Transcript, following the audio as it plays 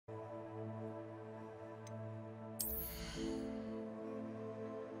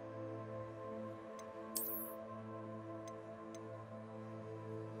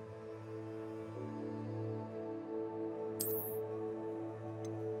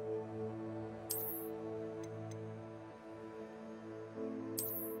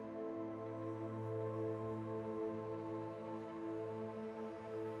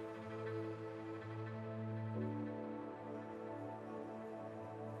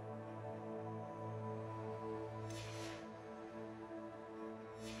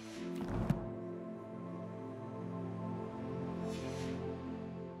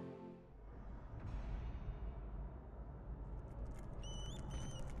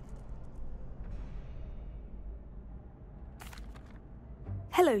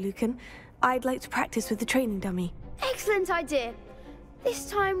Hello, Lucan. I'd like to practice with the training dummy. Excellent idea. This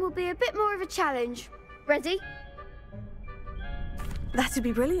time will be a bit more of a challenge. Ready? That'd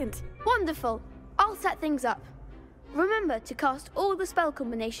be brilliant. Wonderful. I'll set things up. Remember to cast all the spell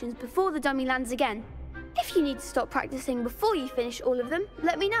combinations before the dummy lands again. If you need to stop practicing before you finish all of them,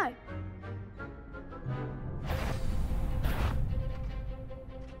 let me know.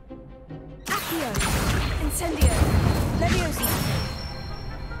 Accio! Incendio! Leviosa!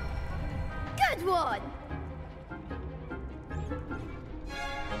 Good one!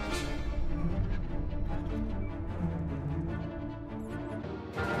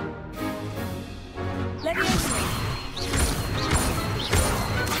 Leviosa!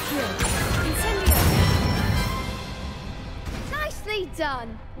 Accio! Incendio! Nicely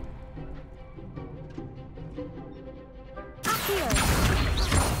done! Accio!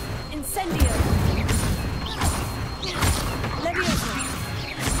 Incendio! Leviosa!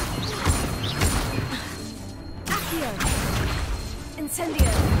 Accio!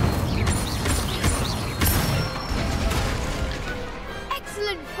 Incendio!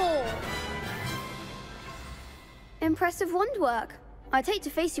 Excellent fall! Impressive wand work. I'd hate to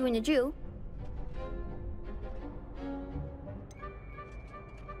face you in a duel.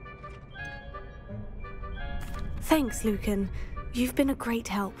 Thanks, Lucan. You've been a great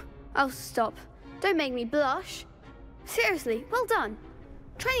help. Oh, stop. Don't make me blush. Seriously, well done.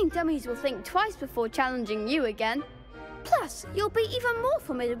 Training dummies will think twice before challenging you again. Plus, you'll be even more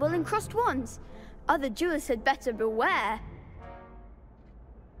formidable in crossed wands. Other duelists had better beware.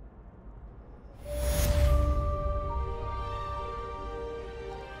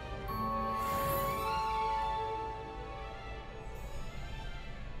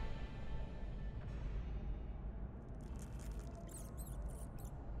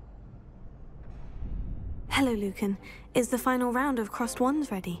 Hello, Lucan. Is the final round of crossed wands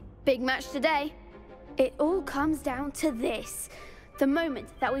ready? Big match today. It all comes down to this. The moment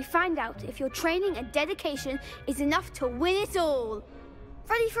that we find out if your training and dedication is enough to win it all.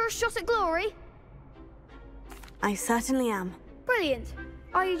 Ready for a shot at glory? I certainly am. Brilliant.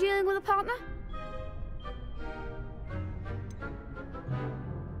 Are you dealing with a partner?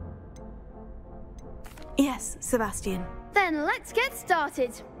 Yes, Sebastian. Then let's get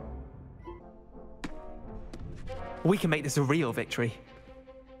started. We can make this a real victory.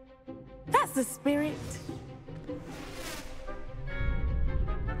 That's the spirit.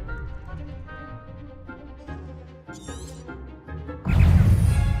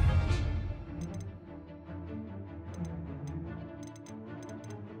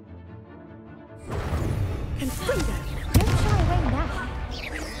 Confringo, don't shy away now.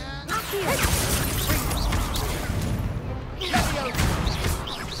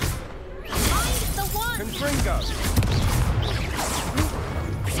 Find the one! Confringo!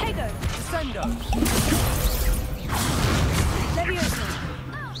 Protego! Descendo! Leviosa!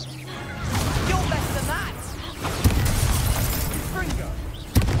 You're less than that! Confringo!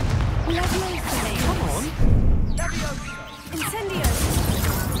 Leviosa! Come on! Leviosa! Incendio!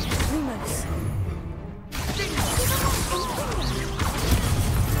 Lumos!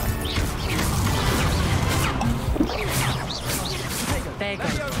 There you go.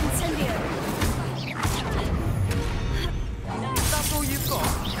 Incendio! That's all you've got?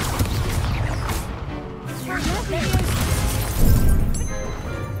 Leviosa!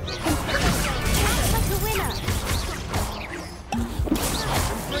 Like a winner!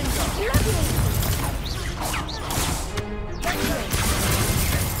 Confringo!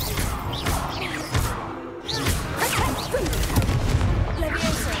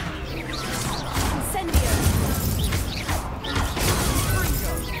 Leviosa! Leviosa! Incendio!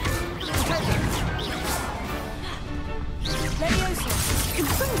 Leviosa!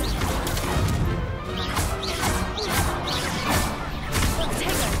 Confringo!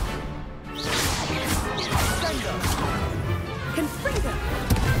 Protego! Descendo! Confringo!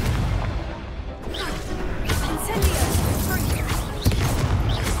 Incendio!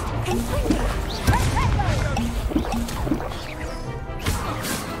 Confringo!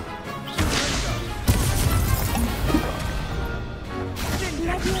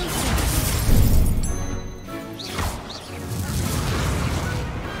 Leviosa!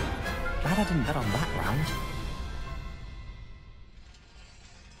 Glad I didn't bet on that round.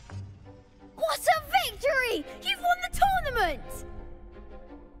 What a victory! You've won the tournament!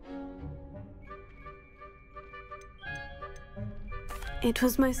 It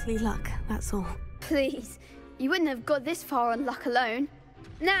was mostly luck, that's all. Please, you wouldn't have got this far on luck alone.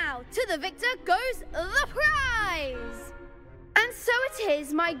 Now, to the victor goes the prize! And so it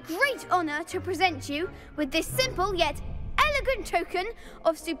is my great honor to present you with this simple yet elegant token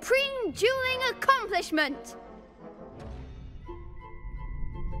of supreme dueling accomplishment.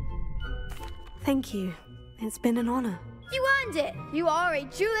 Thank you. It's been an honor. You earned it. You are a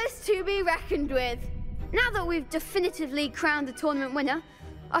duelist to be reckoned with. Now that we've definitively crowned the tournament winner,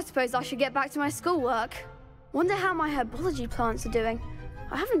 I suppose I should get back to my schoolwork. Wonder how my herbology plants are doing.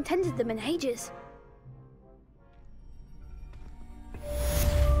 I haven't tended them in ages.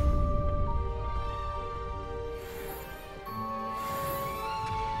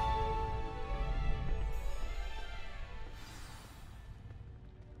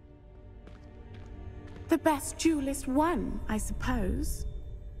 The best duelist won, I suppose.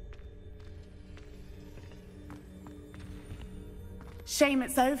 Shame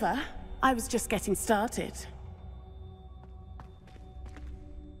it's over. I was just getting started.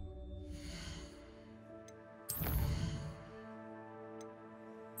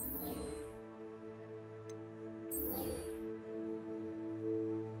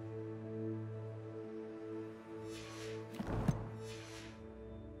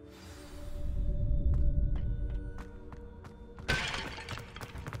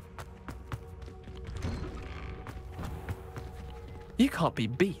 You can't be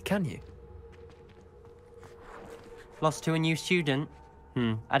beat, can you? Lost to a new student?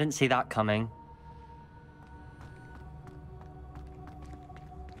 I didn't see that coming.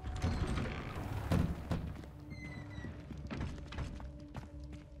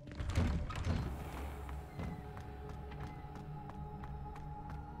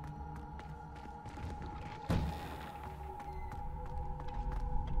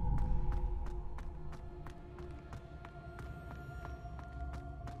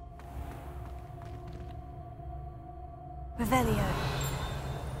 Revelio.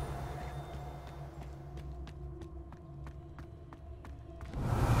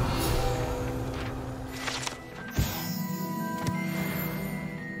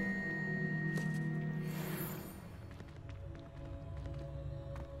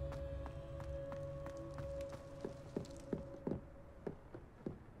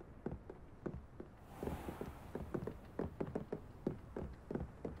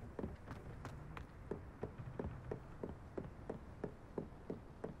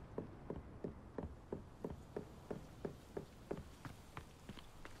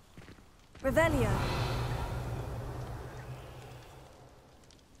 Revelio.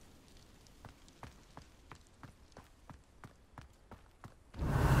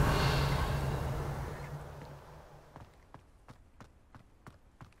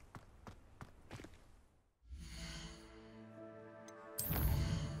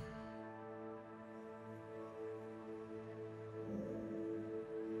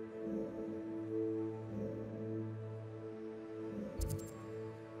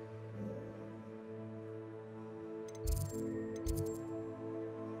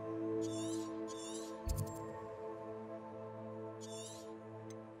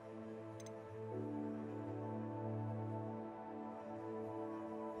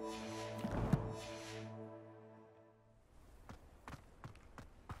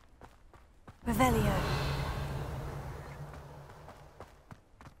 Revelio.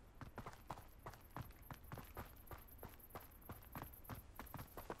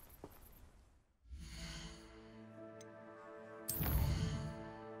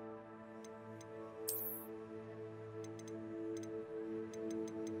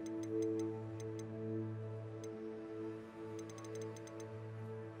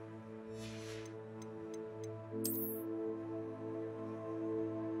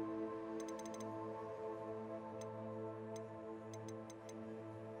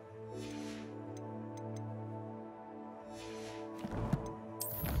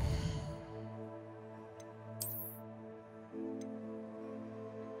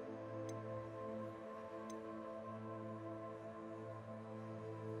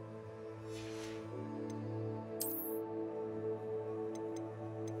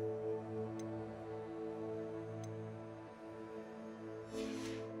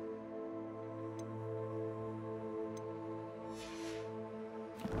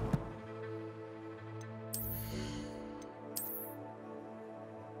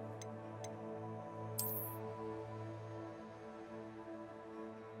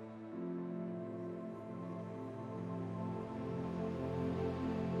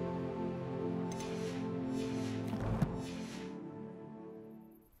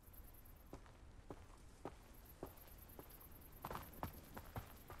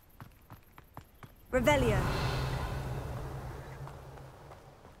 Revelio.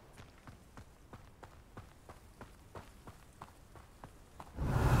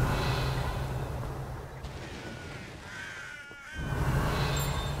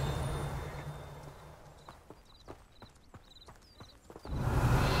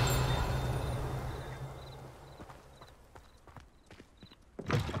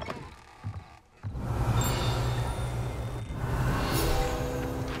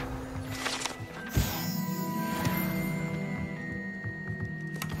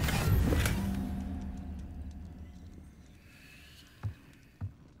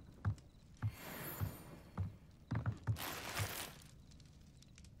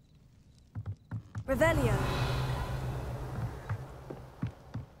 Revelio.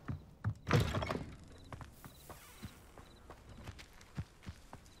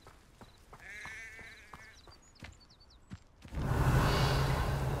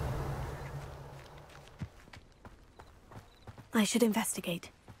 I should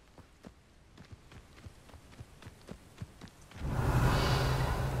investigate.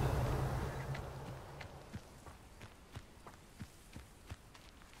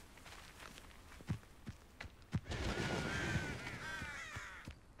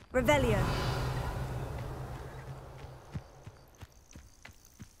 Revelio.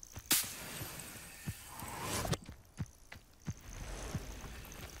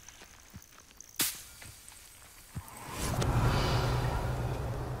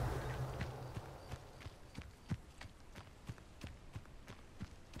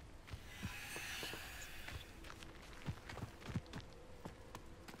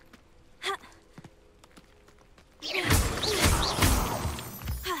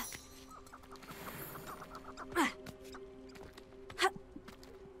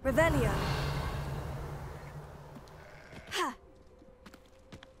 Revelio. Ha.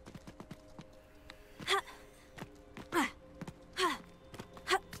 Ha. Ha. Ha.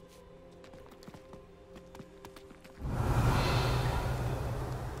 Ha.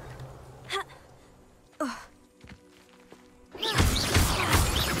 Ha. Oh.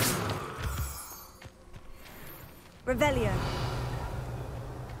 Revelio.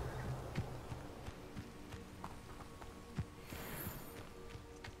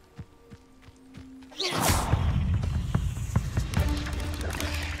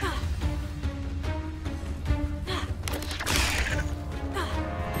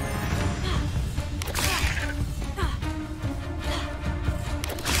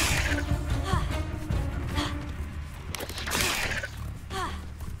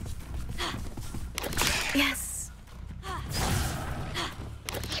 Yes.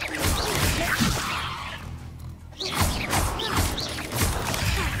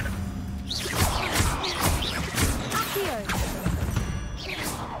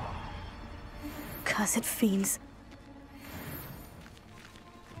 Cursed fiends.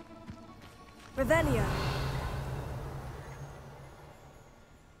 Revelio.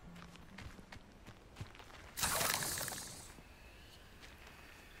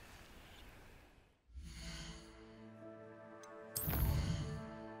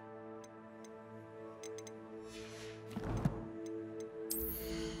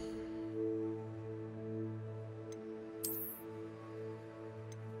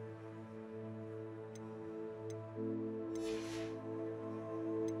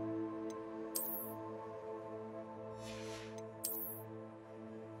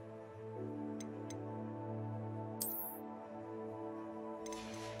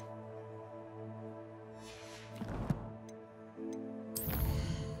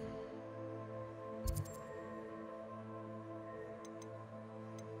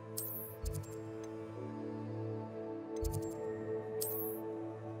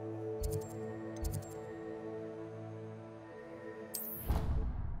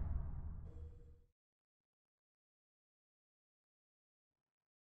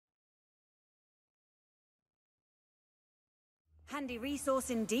 Handy resource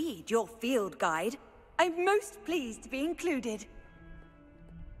indeed, your field guide. I'm most pleased to be included.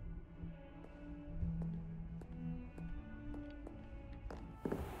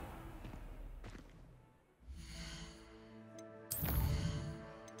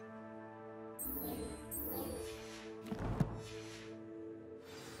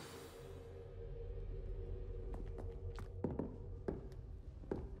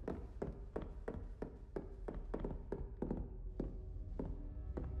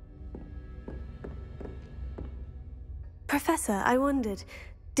 Professor, I wondered,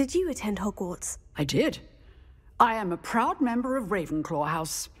 did you attend Hogwarts? I did. I am a proud member of Ravenclaw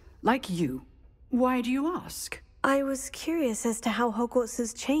House, like you. Why do you ask? I was curious as to how Hogwarts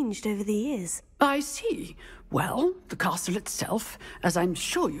has changed over the years. I see. Well, the castle itself, as I'm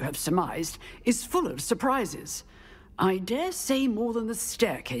sure you have surmised, is full of surprises. I dare say more than the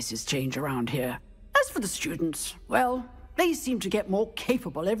staircases change around here. As for the students, well, they seem to get more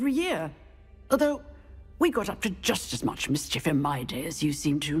capable every year. Although, we got up to just as much mischief in my day as you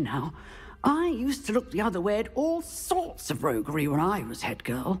seem to now. I used to look the other way at all sorts of roguery when I was head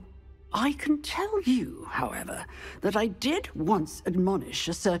girl. I can tell you, however, that I did once admonish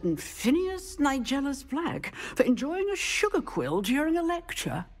a certain Phineas Nigella's Black for enjoying a sugar quill during a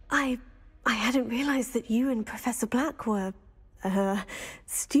lecture. I hadn't realized that you and Professor Black were,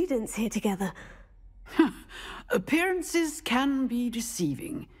 students here together. Appearances can be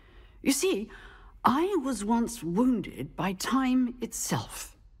deceiving. You see, I was once wounded by time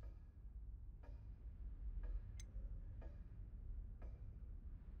itself.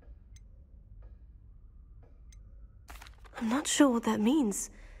 I'm not sure what that means,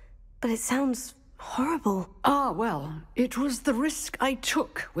 but it sounds horrible. Ah, well, it was the risk I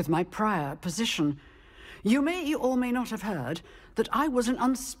took with my prior position. You may or may not have heard that I was an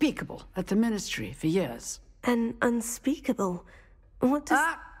unspeakable at the Ministry for years. An unspeakable? What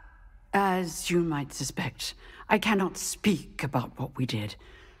does... As you might suspect, I cannot speak about what we did.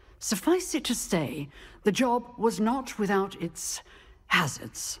 Suffice it to say, the job was not without its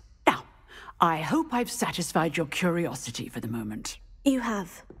hazards. Now, I hope I've satisfied your curiosity for the moment. You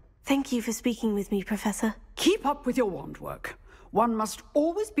have. Thank you for speaking with me, Professor. Keep up with your wand work. One must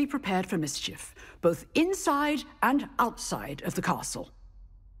always be prepared for mischief, both inside and outside of the castle.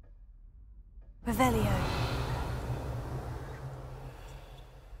 Revelio.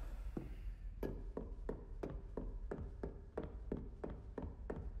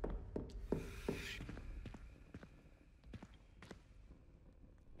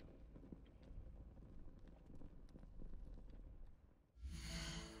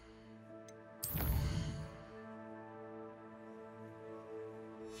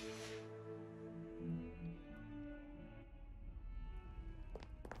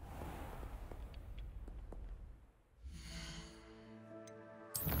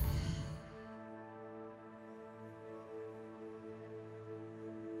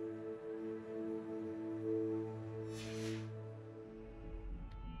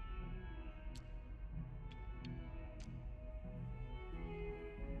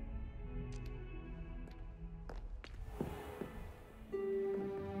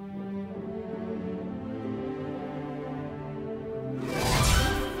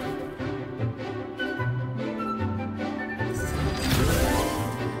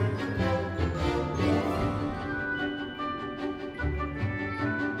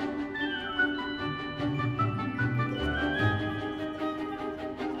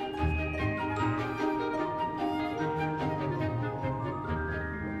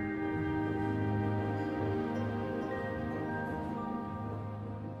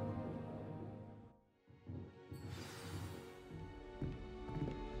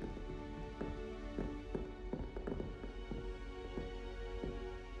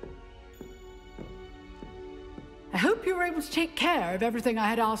 I hope you were able to take care of everything I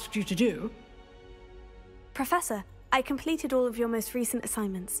had asked you to do. Professor, I completed all of your most recent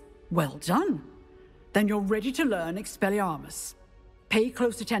assignments. Well done. Then you're ready to learn Expelliarmus. Pay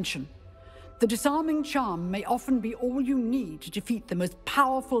close attention. The disarming charm may often be all you need to defeat the most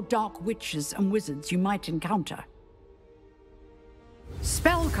powerful dark witches and wizards you might encounter.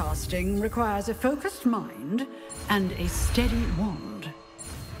 Spellcasting requires a focused mind and a steady wand.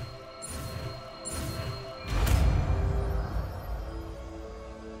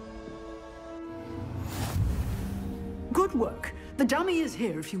 Good work. The dummy is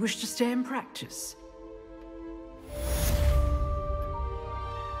here if you wish to stay and practice.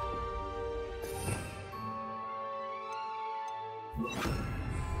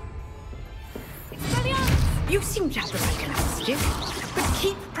 You seem to have the right kind of stick, but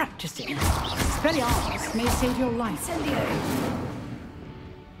keep practicing. Expelliarmus may save your life.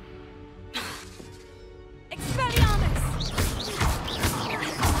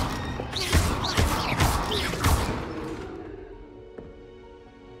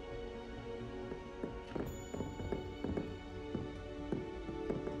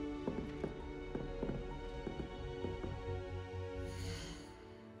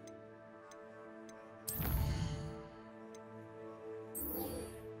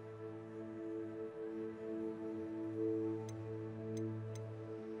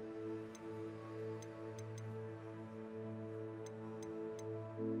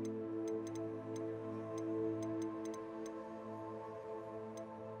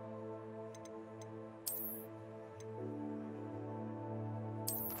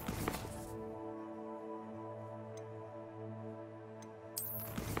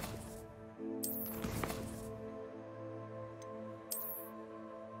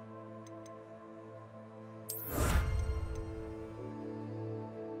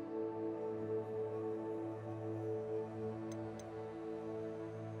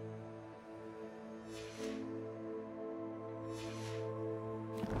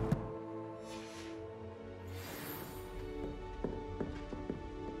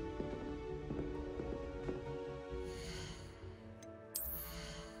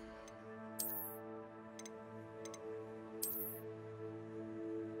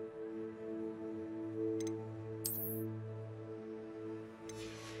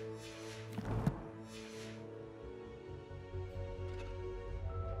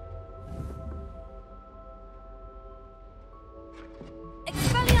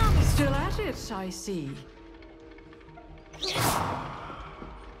 it, I see.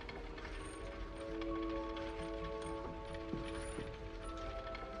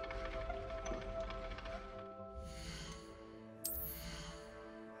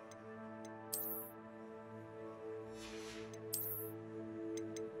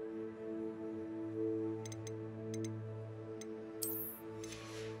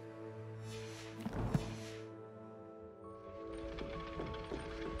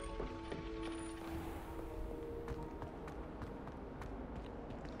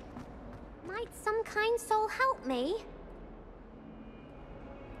 Might some kind soul help me?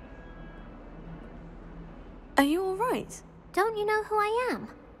 Are you all right? Don't you know who I am?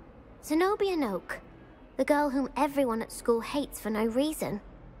 Zenobia Noke, the girl whom everyone at school hates for no reason.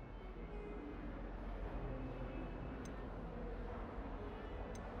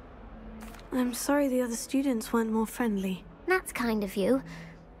 I'm sorry the other students weren't more friendly. That's kind of you.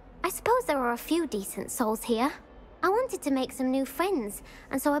 I suppose there are a few decent souls here. I wanted to make some new friends,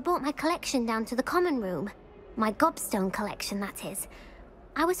 and so I brought my collection down to the common room. My gobstone collection, that is.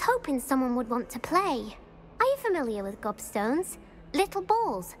 I was hoping someone would want to play. Are you familiar with gobstones? Little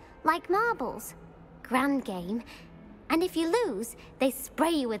balls, like marbles. Grand game. And if you lose, they spray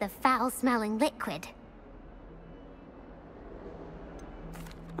you with a foul-smelling liquid.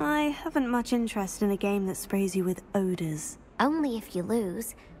 I haven't much interest in a game that sprays you with odors. Only if you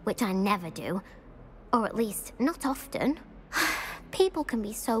lose, which I never do. Or at least, not often. People can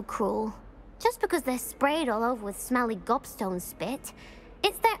be so cruel. Just because they're sprayed all over with smelly gobstone spit,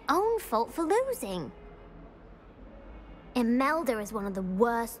 it's their own fault for losing. Imelda is one of the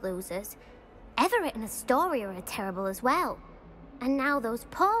worst losers. Everett and Astoria are terrible as well. And now those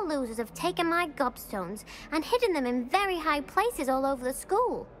poor losers have taken my gobstones and hidden them in very high places all over the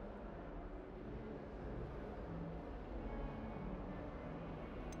school.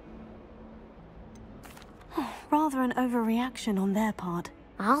 Rather an overreaction on their part.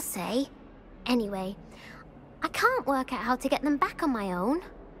 I'll say. Anyway, I can't work out how to get them back on my own.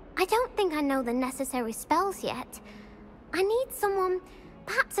 I don't think I know the necessary spells yet. I need someone,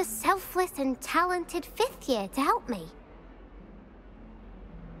 perhaps a selfless and talented 5th year to help me.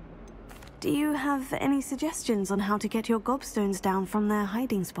 Do you have any suggestions on how to get your gobstones down from their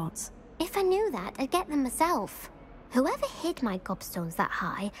hiding spots? If I knew that, I'd get them myself. Whoever hid my gobstones that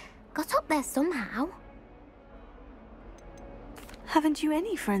high got up there somehow. Haven't you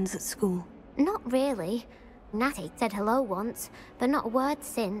any friends at school? Not really. Natty said hello once, but not a word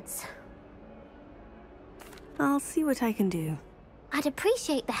since. I'll see what I can do. I'd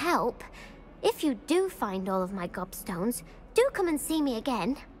appreciate the help. If you do find all of my gobstones, do come and see me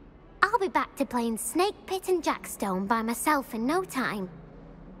again. I'll be back to playing Snake Pit and Jackstone by myself in no time.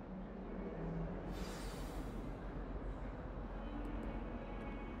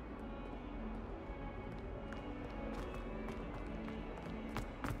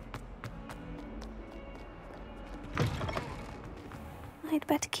 I'd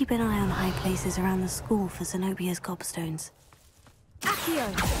better keep an eye on high places around the school for Zenobia's gobstones. Accio!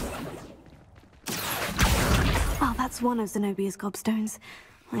 Oh, that's one of Zenobia's gobstones.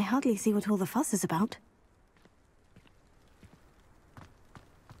 I hardly see what all the fuss is about.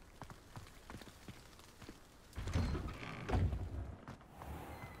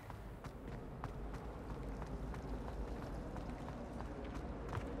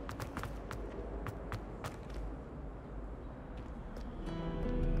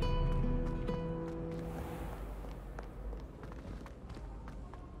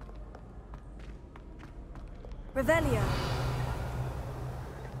 Revelio.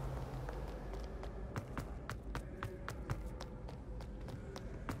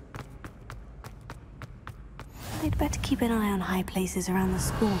 I'd better keep an eye on high places around the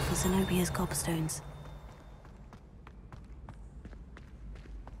school for Zenobia's gobstones.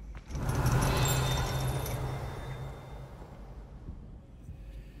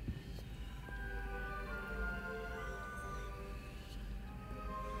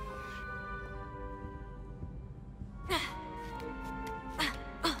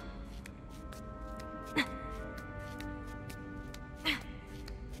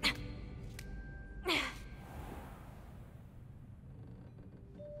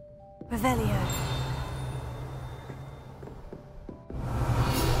 Revelio.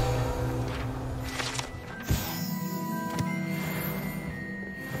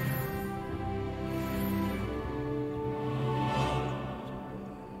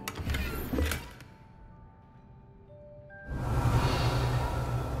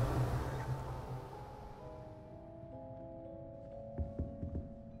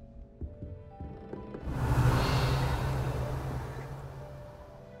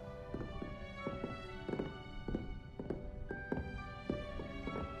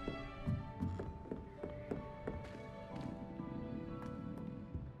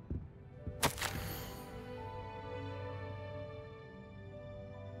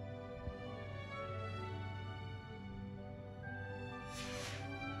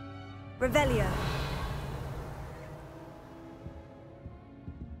 Revelio.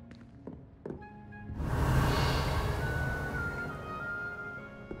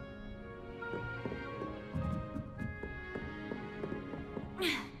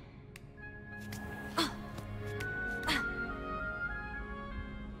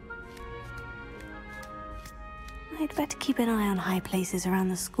 I'd better keep an eye on high places around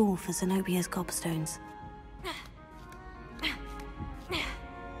the school for Zenobia's gobstones.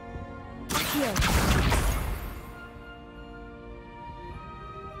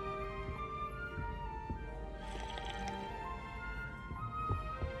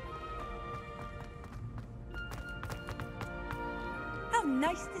 How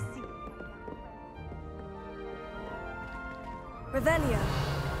nice to see you. Revelio.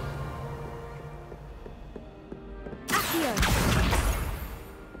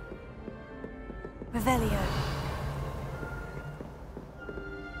 Revelio.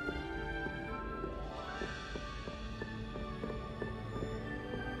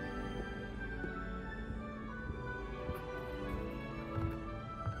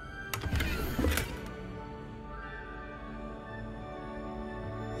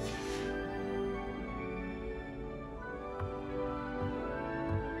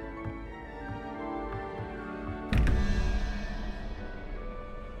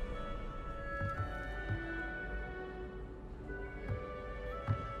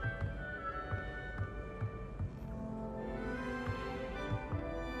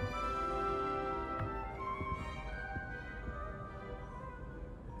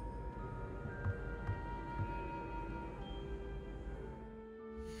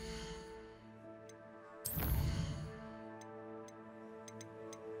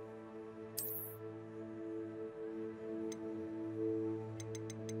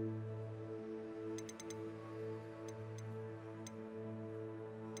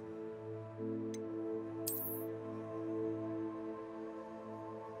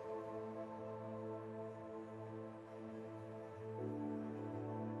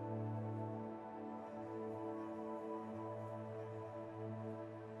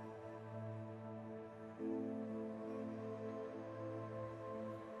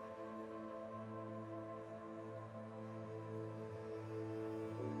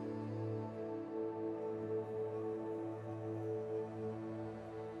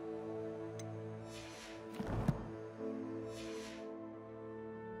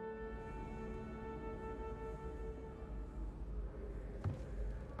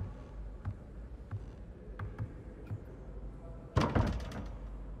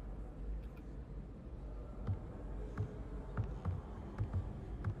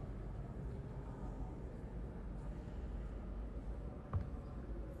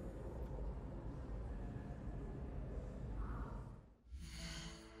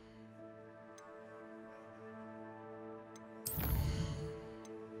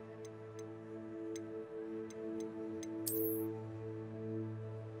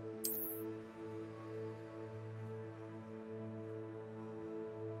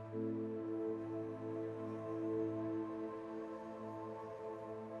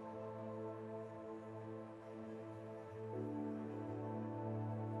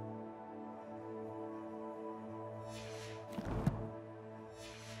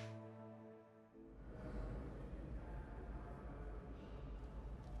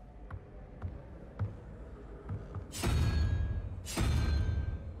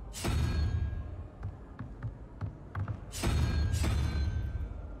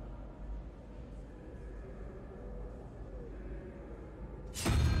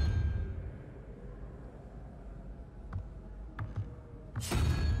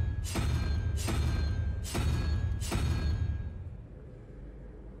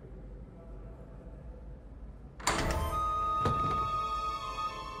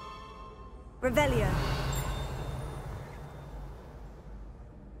 Revelio.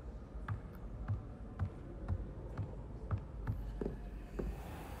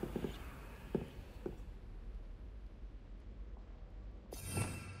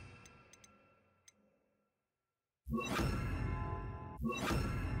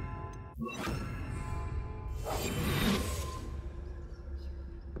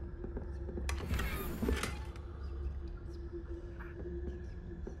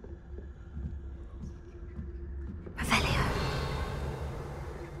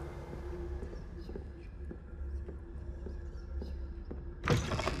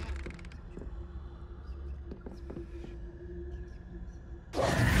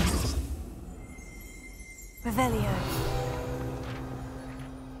 Revelio.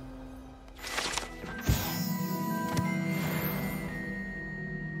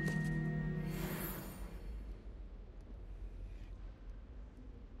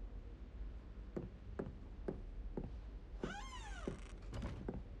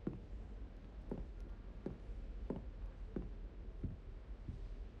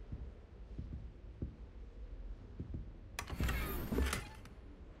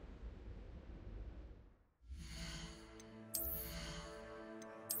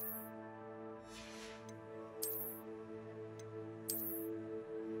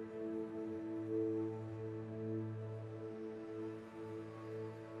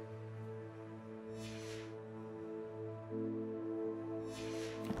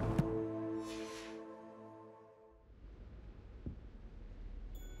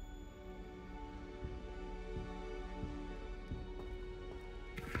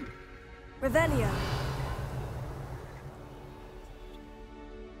 Revelio.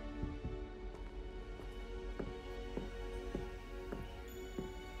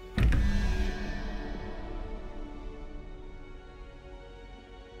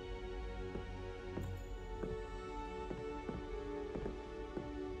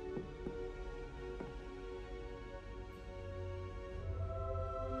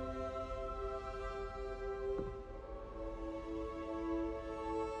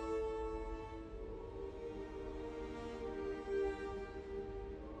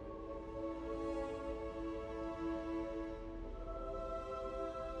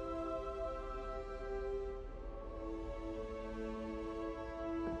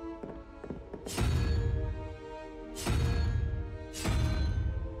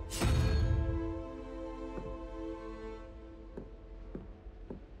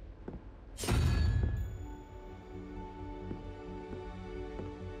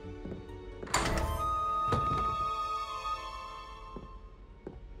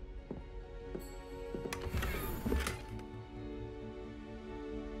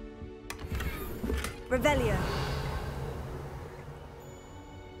 Revelio.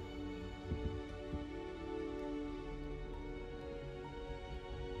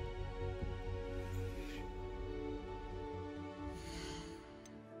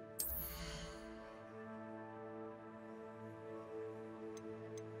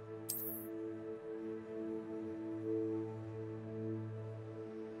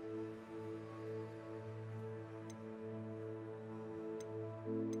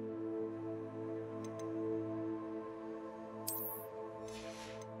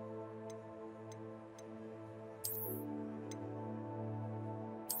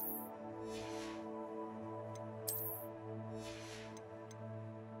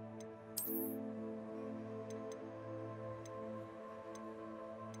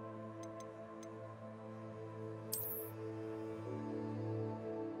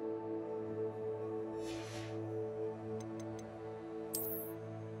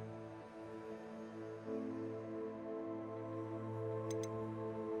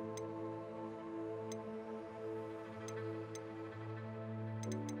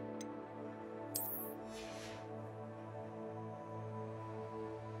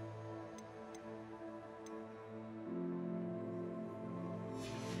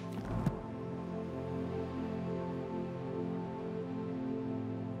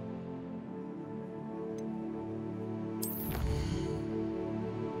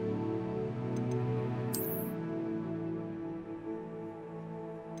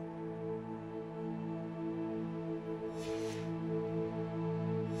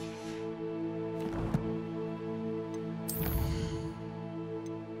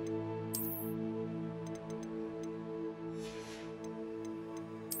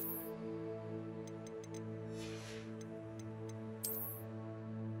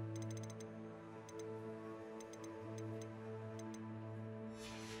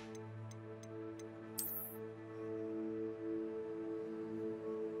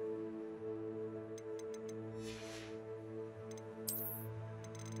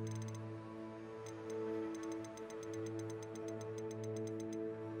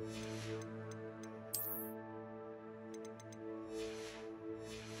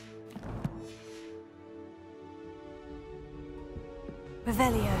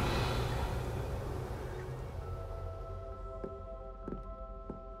 Revelio.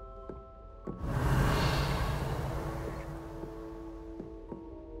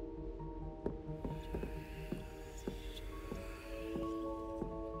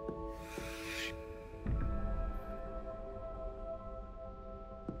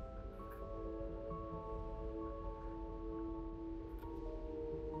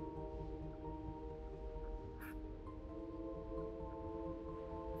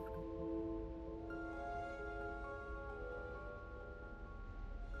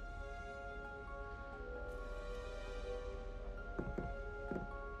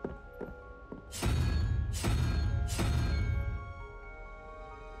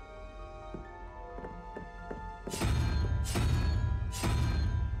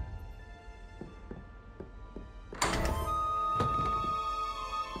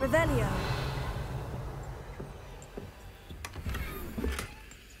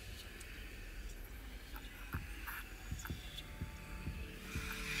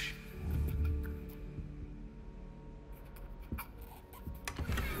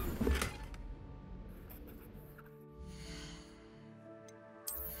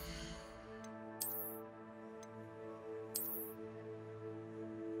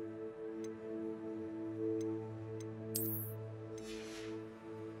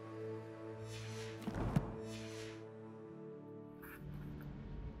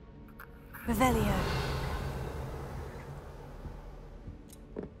 Revelio.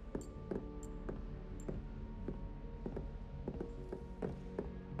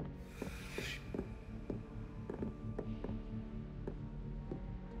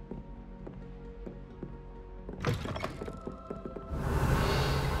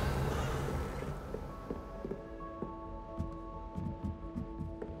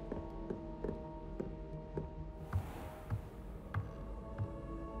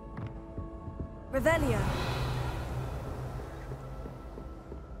 Revelio.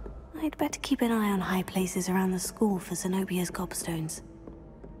 I'd better keep an eye on high places around the school for Zenobia's gobstones.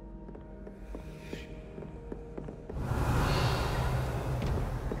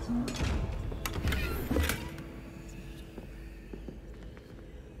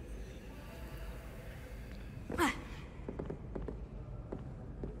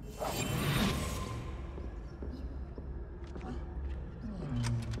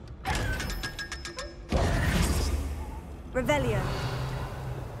 Revelio.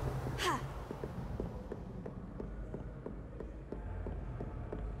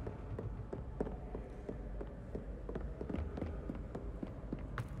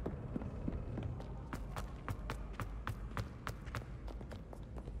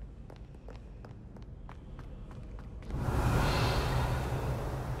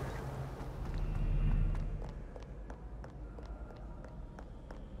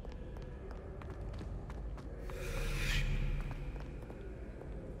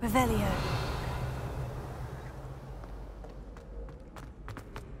 Revelio.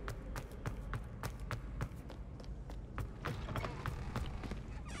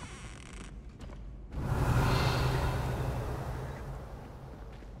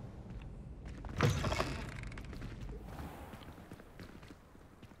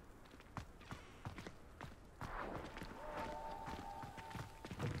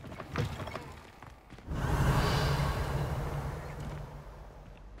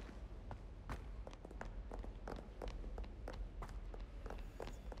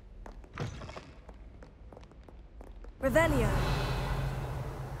 Revelio.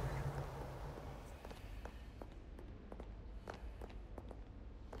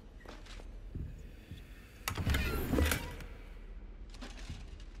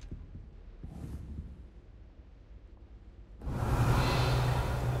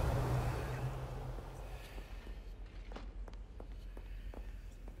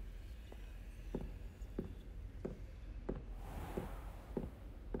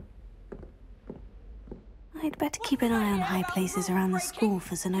 I'd better keep an eye on high places around the school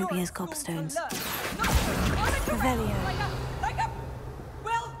for Zenobia's gobstones. Revelio.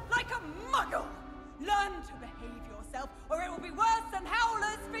 Like a muggle! Learn to behave yourself, or it will be worse than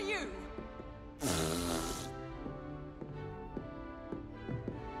howlers for you!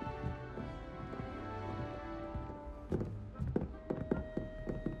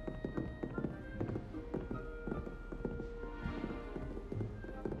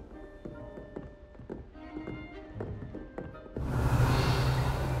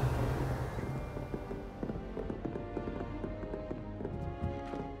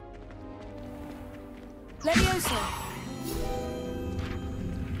 Leviosa.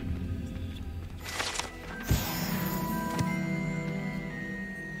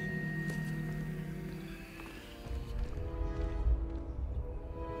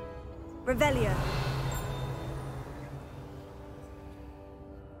 Revelio.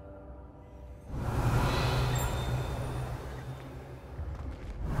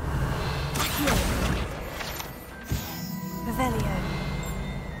 Revelio.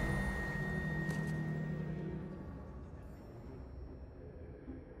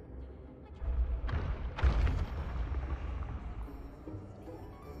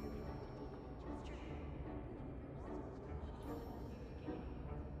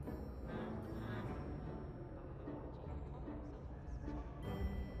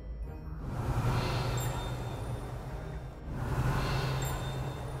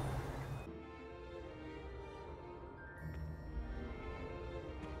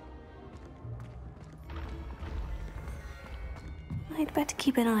 I'd better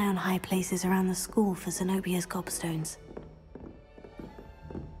keep an eye on high places around the school for Zenobia's gobstones.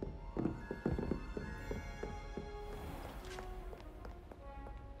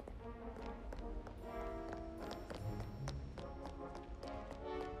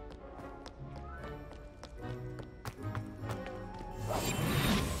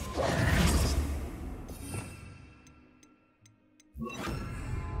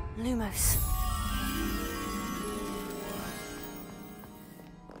 Lumos.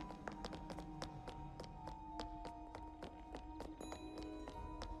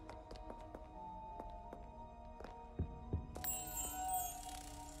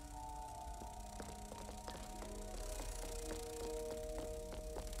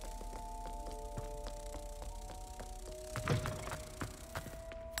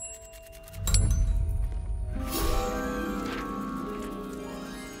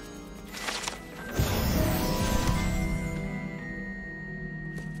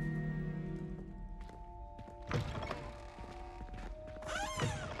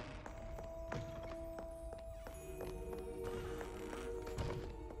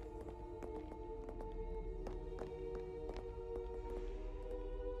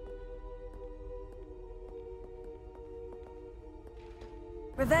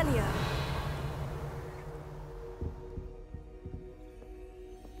 Revelio.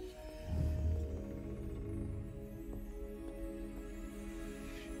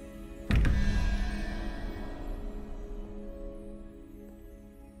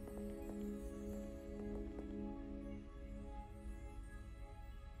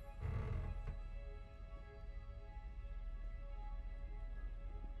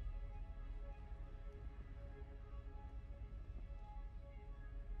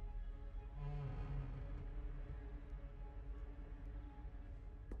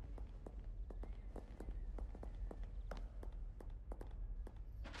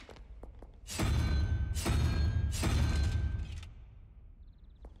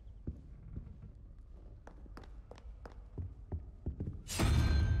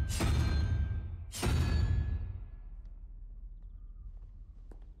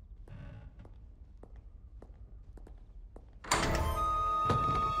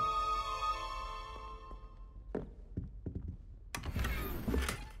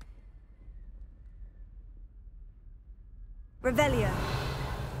 Revelio.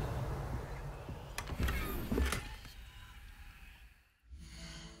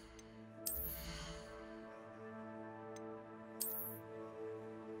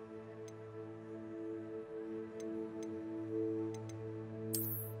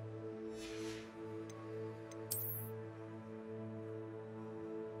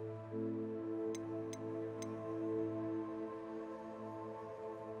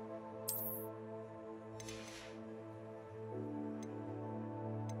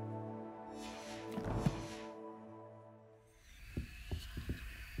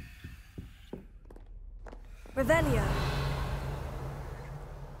 Revelio.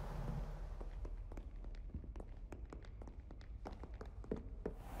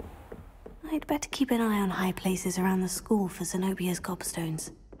 I'd better keep an eye on high places around the school for Zenobia's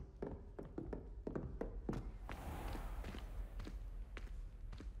gobstones.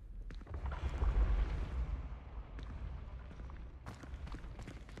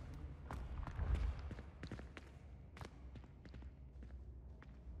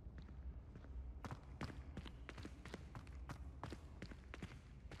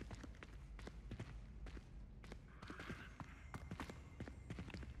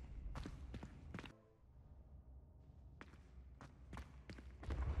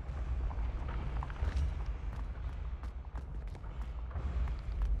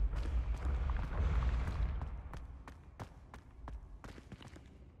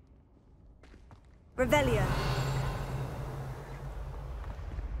 Revelio.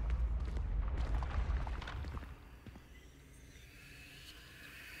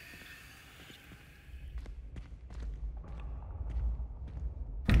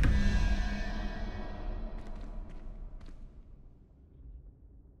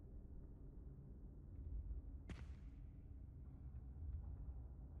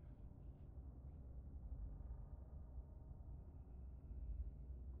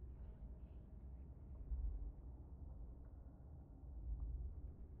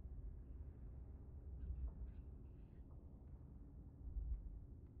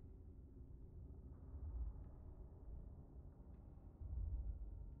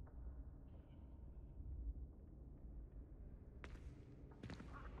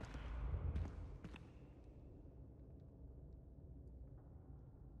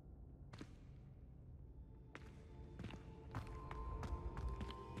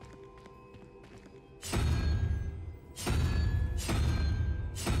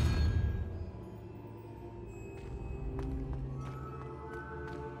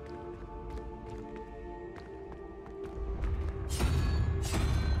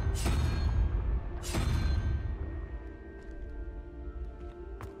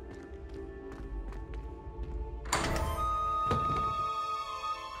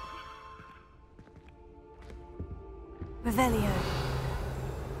 Revelio.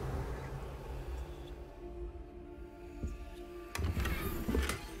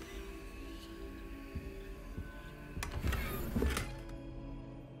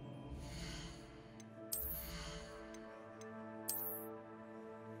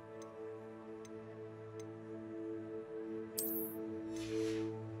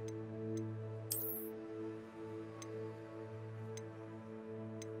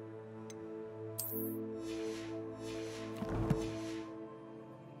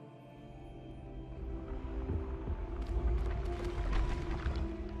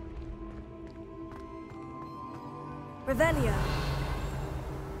 Revelio.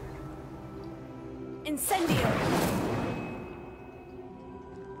 Incendio.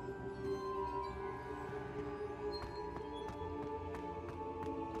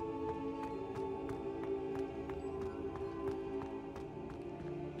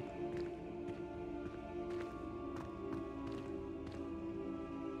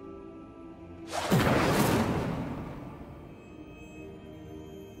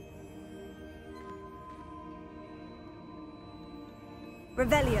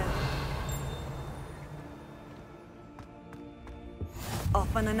 Revelio.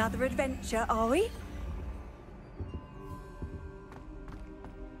 Off on another adventure, are we?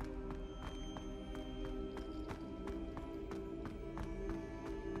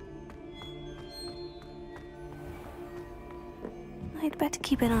 I'd better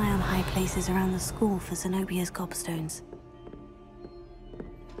keep an eye on high places around the school for Zenobia's gobstones.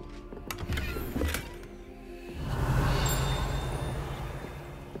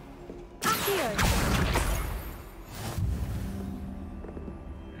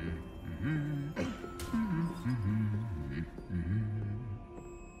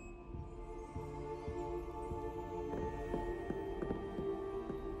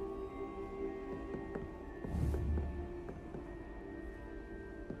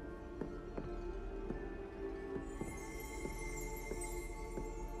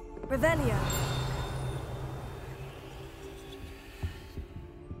 Revelio.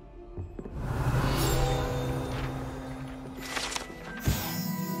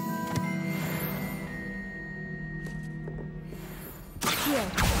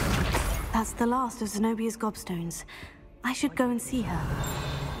 That's the last of Zenobia's gobstones. I should go and see her.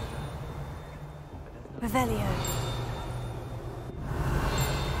 Revelio.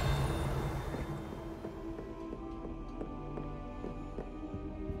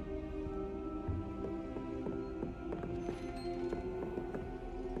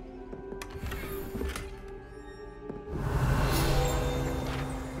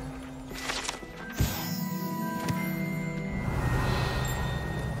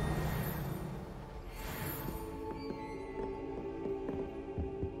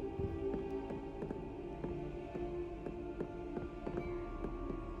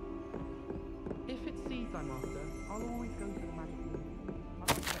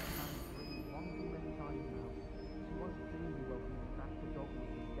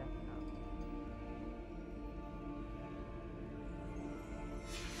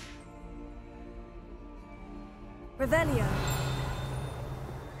 Revelio.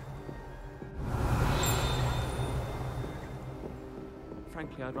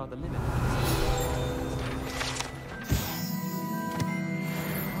 Frankly, I'd rather limit.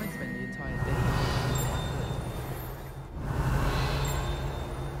 I'd spend the entire day.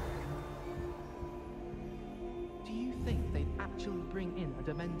 Do you think they'd actually bring in a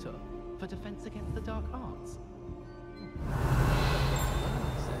Dementor for defense against the dark arts?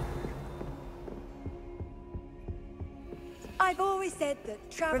 I've always said that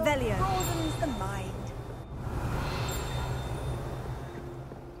travel broadens the mind.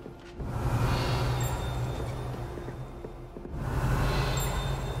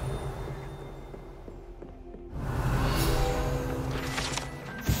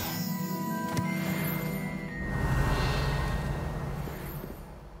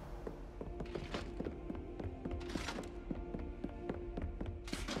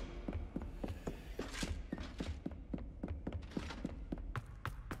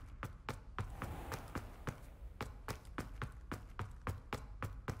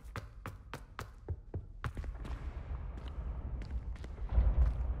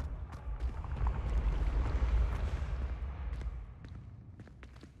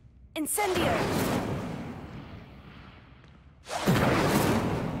 Incendio!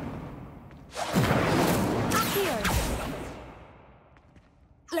 Accio!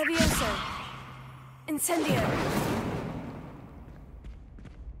 Levioso! Incendio!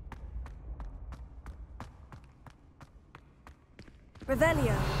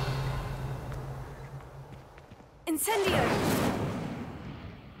 Revelio! Incendio!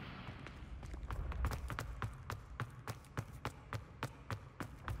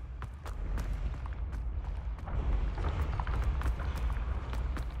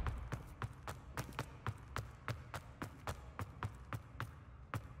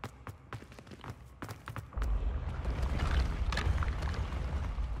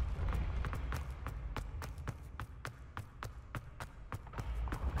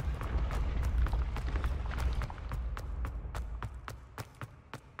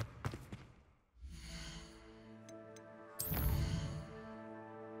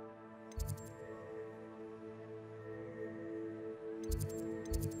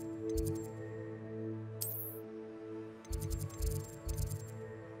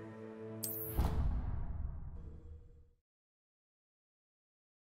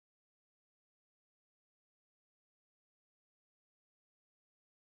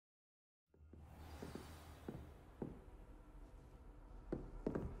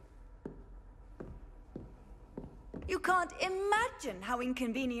 You can't imagine how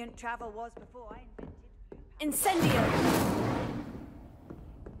inconvenient travel was before I invented Incendio!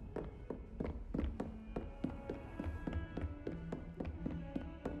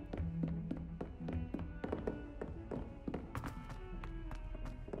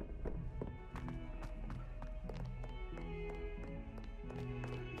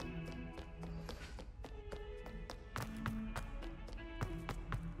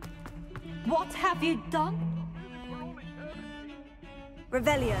 What have you done?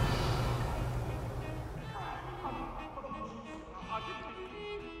 Revelio.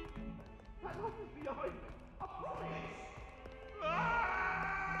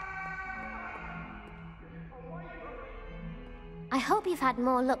 I hope you've had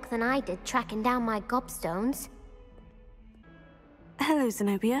more luck than I did tracking down my gobstones. Hello,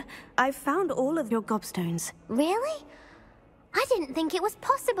 Zenobia. I've found all of your gobstones. Really? I didn't think it was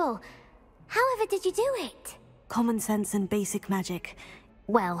possible. However did you do it? Common sense and basic magic.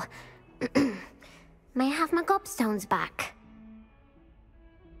 Well, may I have my gobstones back?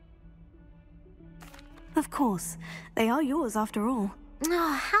 Of course. They are yours after all.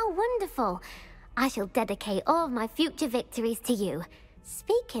 Oh, how wonderful. I shall dedicate all of my future victories to you.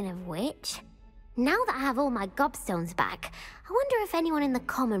 Speaking of which, now that I have all my gobstones back, I wonder if anyone in the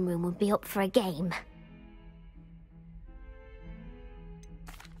common room would be up for a game.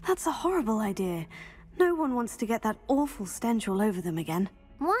 That's a horrible idea. No one wants to get that awful stench all over them again.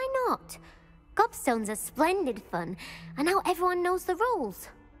 Why not? Gobstones are splendid fun, and now everyone knows the rules.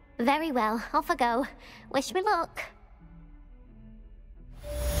 Very well, off I go. Wish me luck.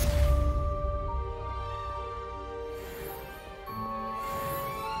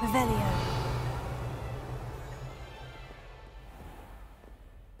 Revelio.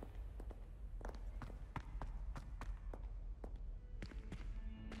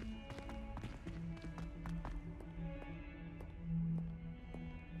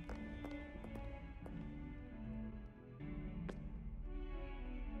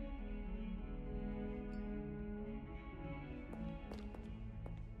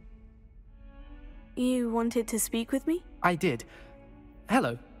 You wanted to speak with me? I did.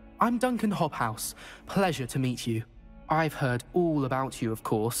 Hello, I'm Duncan Hobhouse. Pleasure to meet you. I've heard all about you, of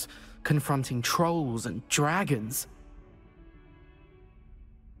course, confronting trolls and dragons.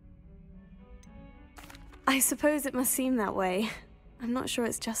 I suppose it must seem that way. I'm not sure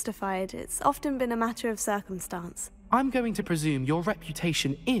it's justified. It's often been a matter of circumstance. I'm going to presume your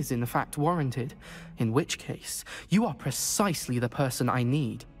reputation is in fact warranted, in which case, you are precisely the person I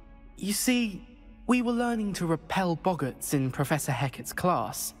need. You see, we were learning to repel boggarts in Professor Hecat's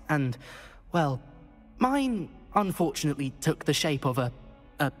class, and, well, mine unfortunately took the shape of a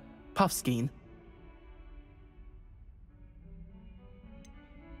puffskein.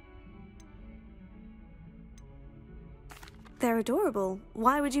 They're adorable.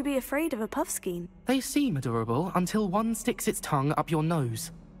 Why would you be afraid of a puffskein? They seem adorable until one sticks its tongue up your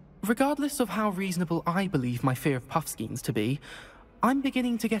nose. Regardless of how reasonable I believe my fear of puffskeins to be, I'm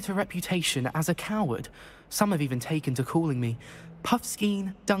beginning to get a reputation as a coward. Some have even taken to calling me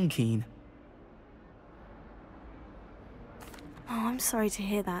Puffskein Dunkeen. Oh, I'm sorry to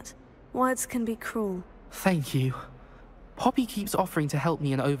hear that. Words can be cruel. Thank you. Poppy keeps offering to help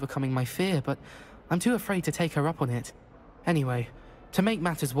me in overcoming my fear, but I'm too afraid to take her up on it. Anyway, to make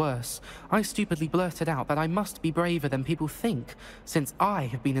matters worse, I stupidly blurted out that I must be braver than people think, since I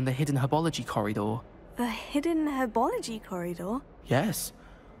have been in the hidden herbology corridor. The hidden herbology corridor? Yes.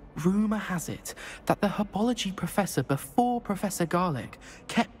 Rumour has it that the herbology professor before Professor Garlic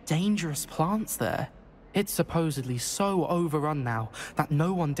kept dangerous plants there. It's supposedly so overrun now that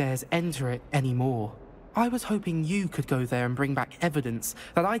no one dares enter it anymore. I was hoping you could go there and bring back evidence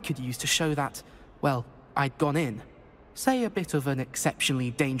that I could use to show that, well, I'd gone in. Say a bit of an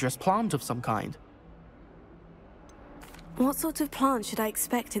exceptionally dangerous plant of some kind. What sort of plant should I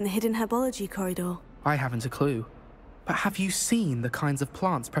expect in the hidden herbology corridor? I haven't a clue. But have you seen the kinds of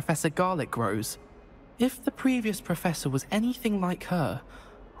plants Professor Garlic grows? If the previous professor was anything like her,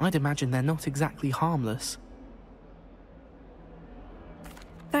 I'd imagine they're not exactly harmless.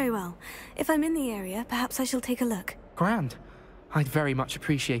 Very well. If I'm in the area, perhaps I shall take a look. Grand. I'd very much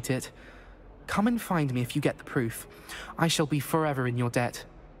appreciate it. Come and find me if you get the proof. I shall be forever in your debt.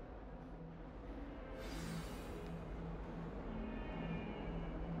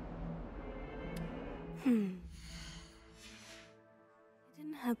 Hidden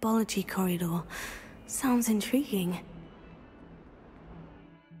herbology corridor. Sounds intriguing.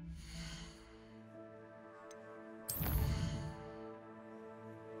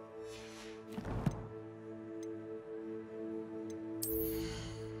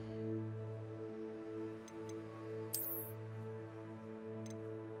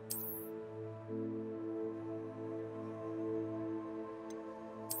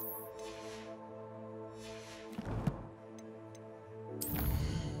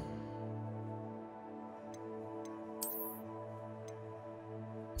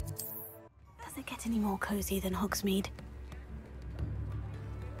 Does it get any more cozy than Hogsmeade?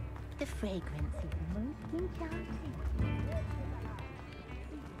 The fragrance is most enchanting.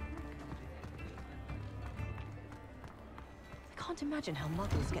 can't imagine how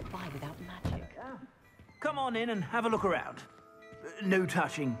muggles get by without magic. Come on in and have a look around. No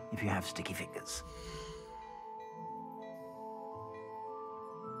touching if you have sticky fingers.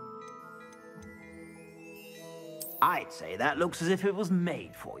 I'd say that looks as if it was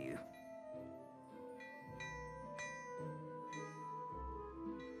made for you.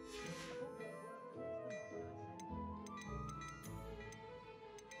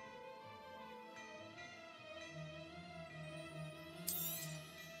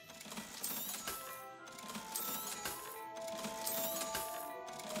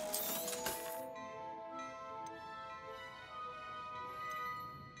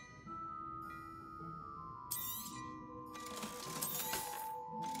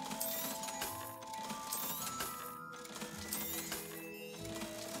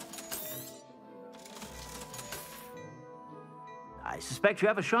 I suspect you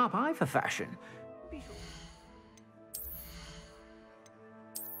have a sharp eye for fashion.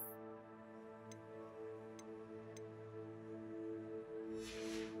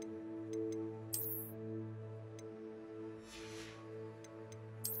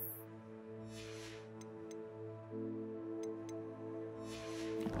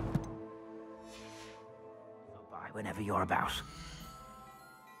 Stop by whenever you're about.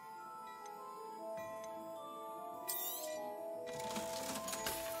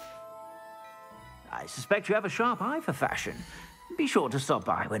 I suspect you have a sharp eye for fashion. Be sure to stop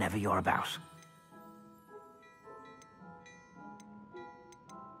by whenever you're about.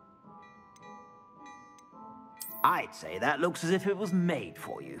 I'd say that looks as if it was made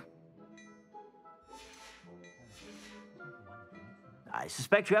for you. I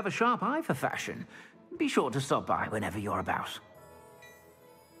suspect you have a sharp eye for fashion. Be sure to stop by whenever you're about.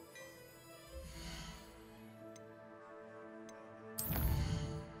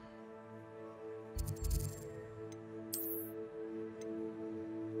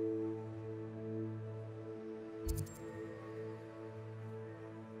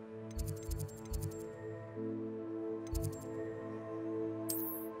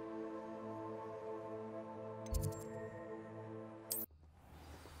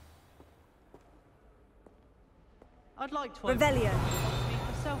 I'd like to Revelio. speak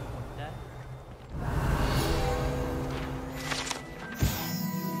myself one day.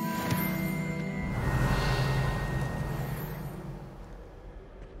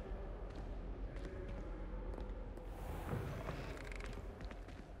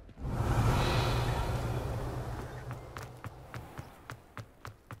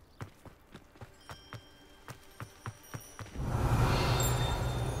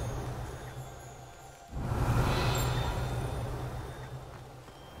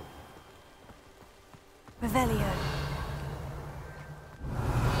 Revelio.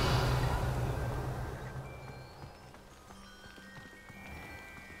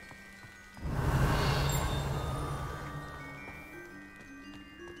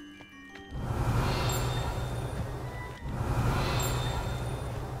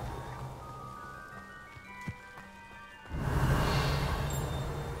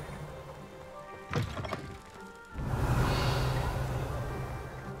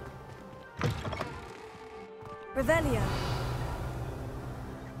 Revelio.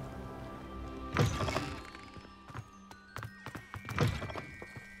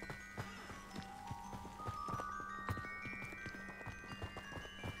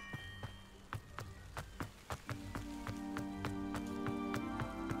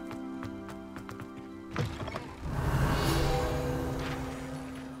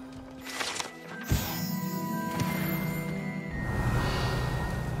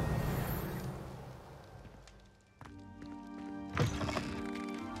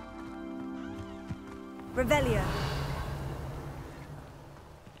 Revelio.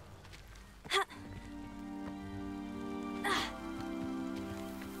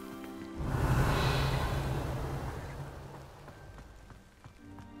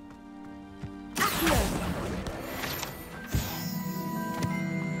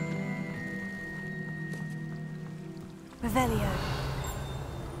 Revelio.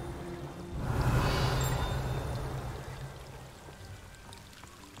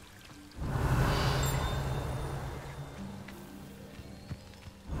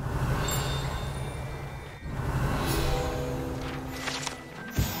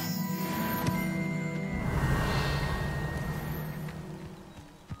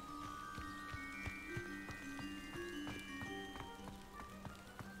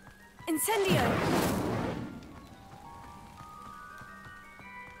 Incendio!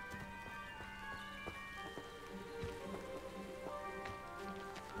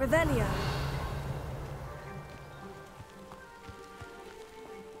 Revelio.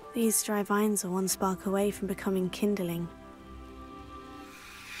 These dry vines are one spark away from becoming kindling.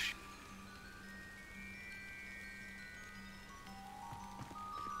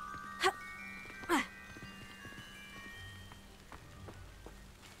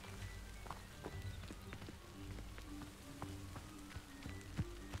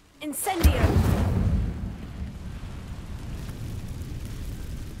 Incendio!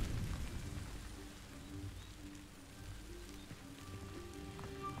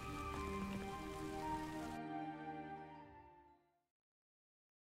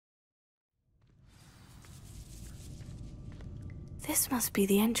 This must be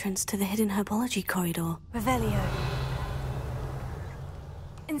the entrance to the hidden herbology corridor. Revelio.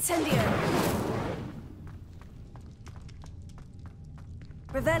 Incendio.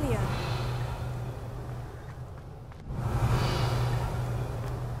 Revelio.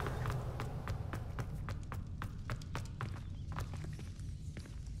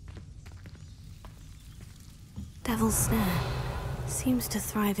 Devil's Snare seems to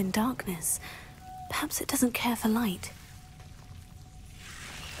thrive in darkness. Perhaps it doesn't care for light.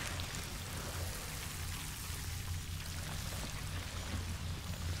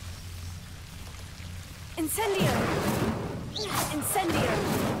 Incendio! Incendio!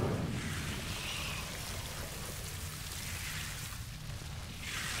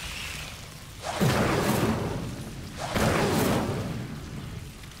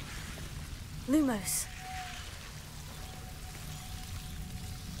 Lumos.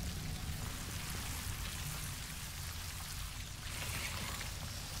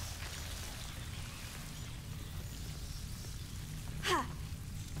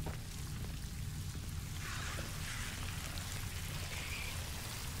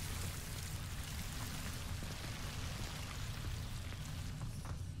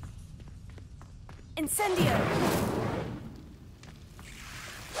 Incendio!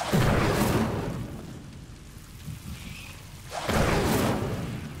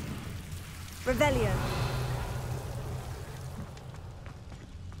 Revelio.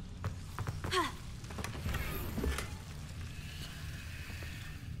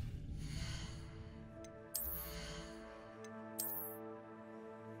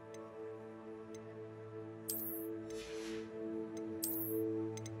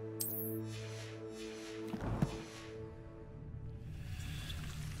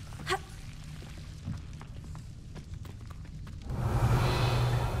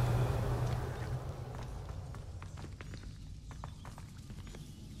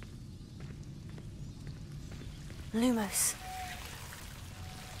 Lumos.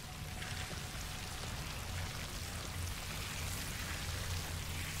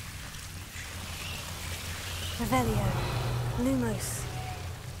 Revelio. Lumos.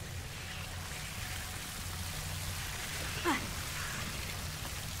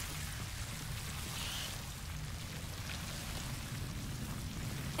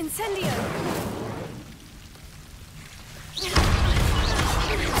 Incendio!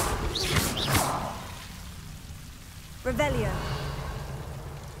 Revelio.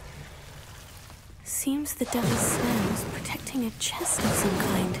 Seems the Devil's Snare was protecting a chest of some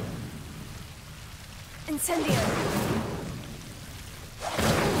kind. Incendio.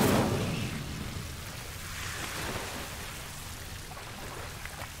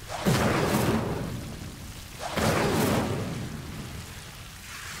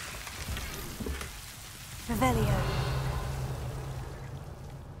 Revelio.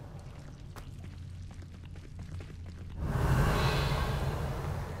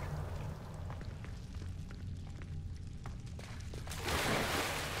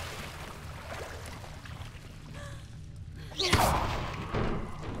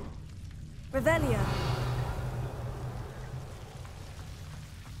 Revelio.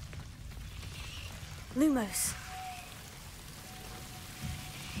 Lumos.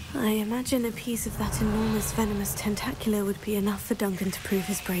 I imagine a piece of that enormous venomous tentacular would be enough for Duncan to prove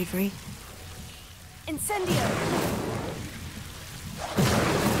his bravery. Incendio.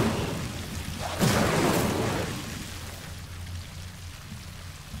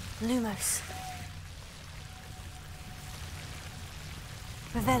 Lumos.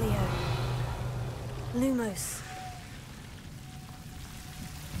 Revelio. Lumos.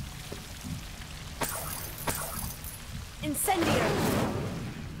 Incendio.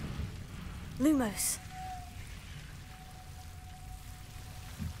 Lumos.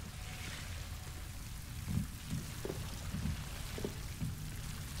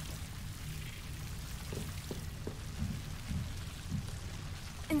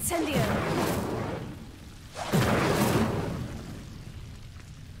 Incendio.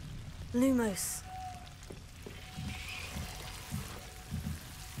 Lumos.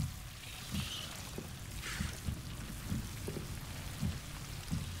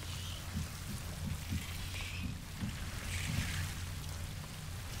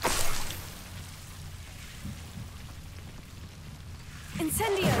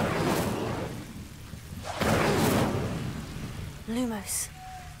 Incendio! Lumos.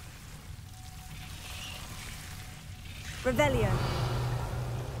 Revelio.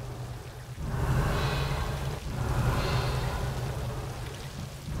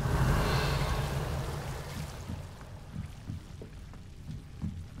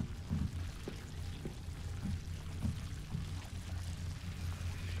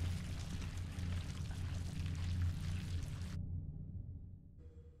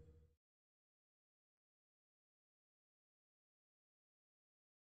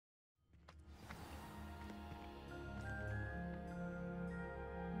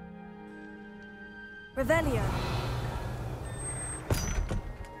 Revelio.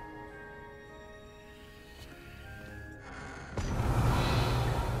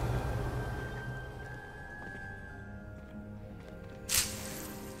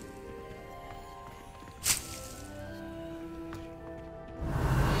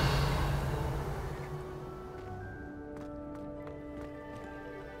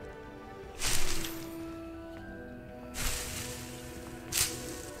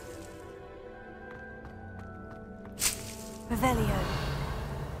 Revelio.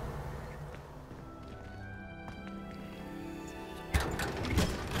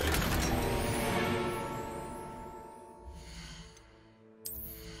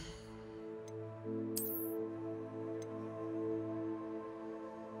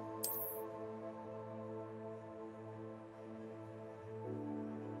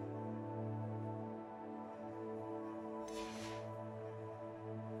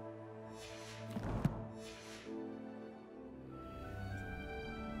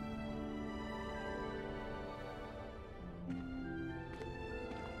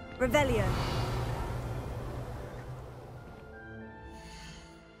 Revelio.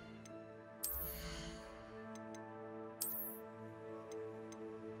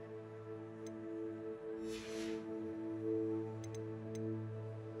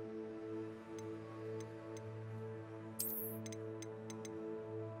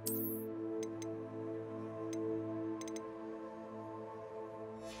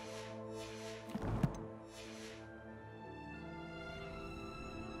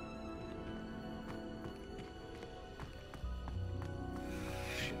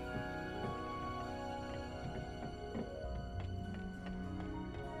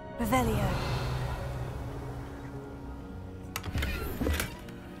 Revelio.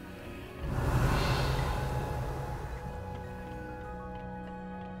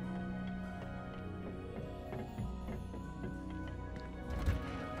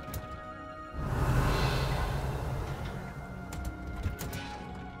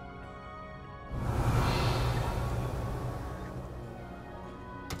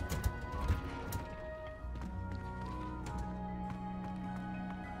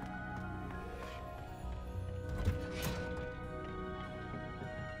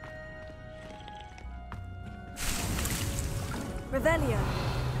 Revelio.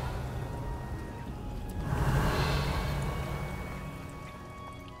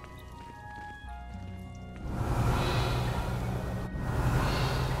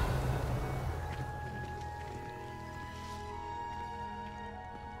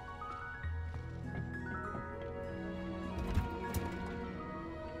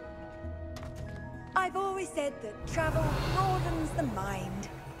 I've always said that travel broadens the mind.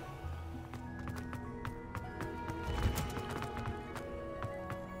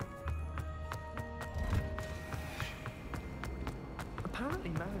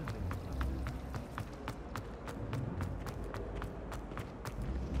 Apparently Marilyn.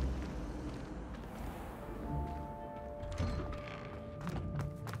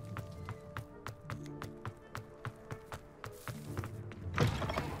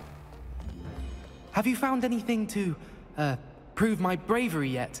 Have you found anything to, prove my bravery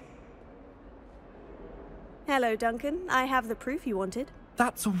yet? Hello, Duncan. I have the proof you wanted.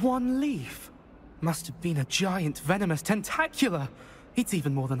 That's one leaf. Must have been a giant venomous tentacula. It's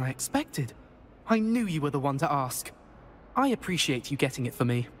even more than I expected. I knew you were the one to ask. I appreciate you getting it for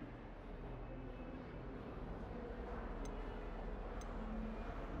me.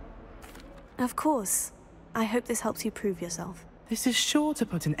 Of course. I hope this helps you prove yourself. This is sure to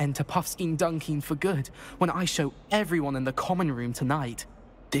put an end to Puffskein Dunkeen for good when I show everyone in the common room tonight.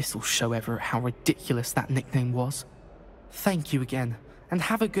 This'll show Everett how ridiculous that nickname was. Thank you again, and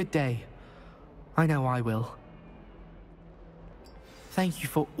have a good day. I know I will. Thank you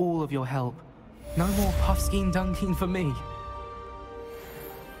for all of your help. No more Puffskein Dunkeen for me.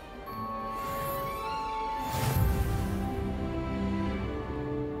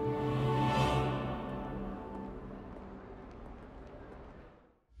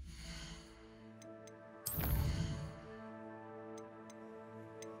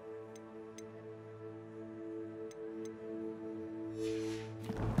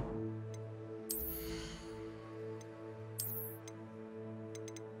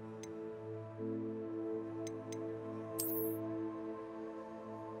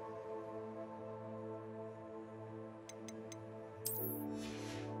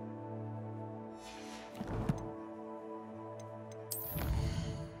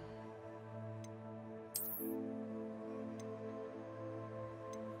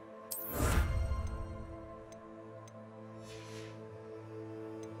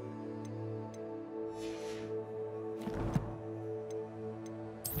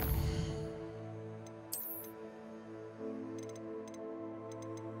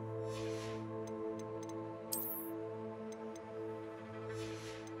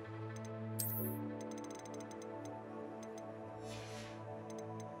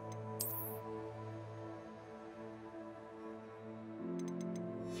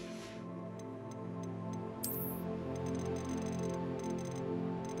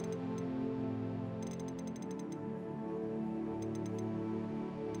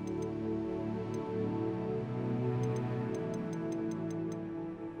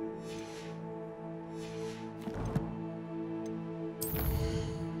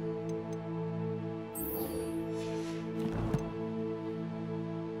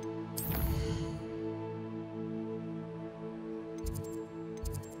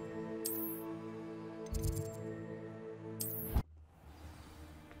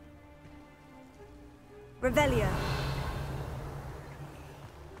 Revelio.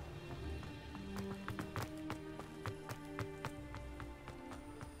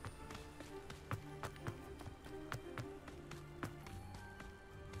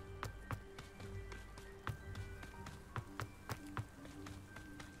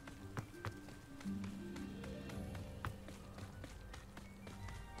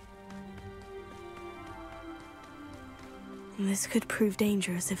 This could prove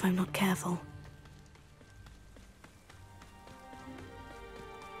dangerous if I'm not careful.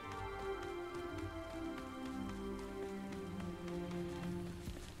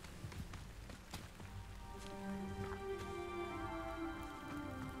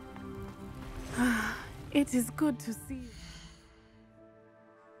 It is good to see you.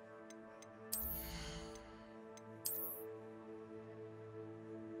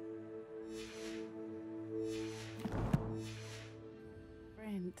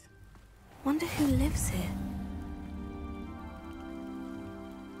 Friend. Wonder who lives here.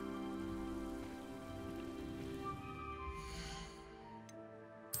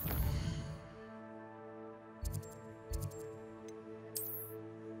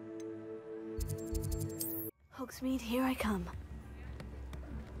 Hogsmeade, here I come.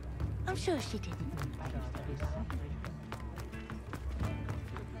 I'm sure she didn't.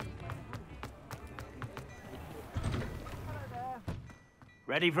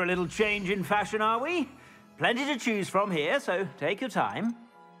 Ready for a little change in fashion, are we? Plenty to choose from here, so take your time.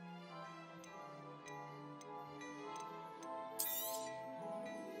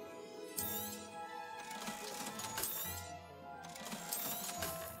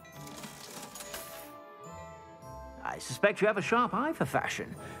 I suspect you have a sharp eye for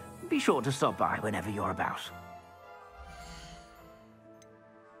fashion. Be sure to stop by whenever you're about.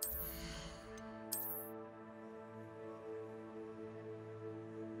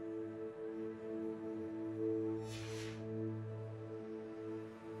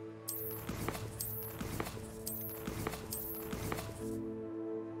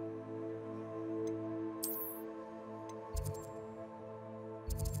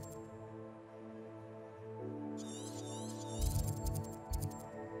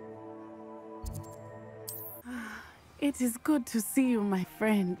 It is good to see you, my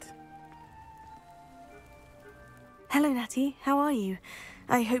friend. Hello, Natty. How are you?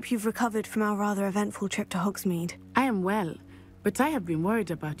 I hope you've recovered from our rather eventful trip to Hogsmeade. I am well, but I have been worried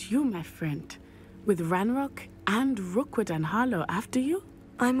about you, my friend. With Ranrock and Rookwood and Harlow after you?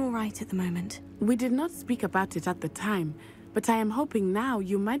 I'm all right at the moment. We did not speak about it at the time, but I am hoping now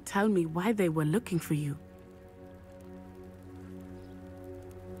you might tell me why they were looking for you.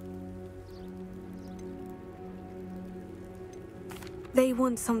 They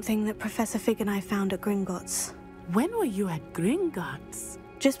want something that Professor Fig and I found at Gringotts. When were you at Gringotts?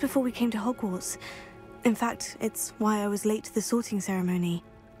 Just before we came to Hogwarts. In fact, it's why I was late to the sorting ceremony.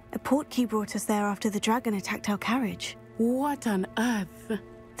 A portkey brought us there after the dragon attacked our carriage. What on earth?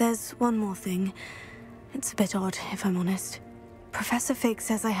 There's one more thing. It's a bit odd, if I'm honest. Professor Fig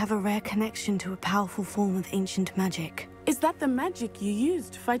says I have a rare connection to a powerful form of ancient magic. Is that the magic you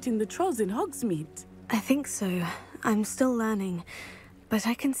used fighting the trolls in Hogsmeade? I think so. I'm still learning. But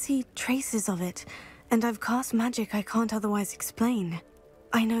I can see traces of it, and I've cast magic I can't otherwise explain.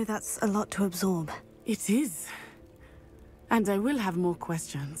 I know that's a lot to absorb. It is. And I will have more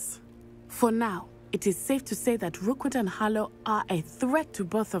questions. For now, it is safe to say that Rookwood and Harlow are a threat to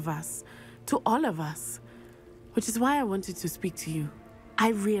both of us, to all of us. Which is why I wanted to speak to you.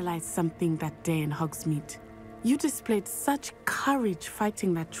 I realized something that day in Hogsmeade. You displayed such courage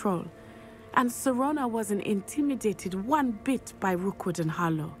fighting that troll. And Serona wasn't intimidated one bit by Rookwood and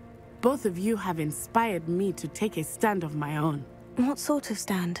Harlow. Both of you have inspired me to take a stand of my own. What sort of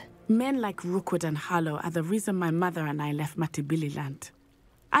stand? Men like Rookwood and Harlow are the reason my mother and I left Matabeleland.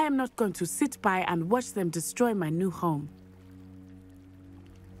 I am not going to sit by and watch them destroy my new home.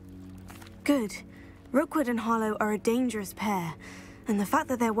 Good. Rookwood and Harlow are a dangerous pair. And the fact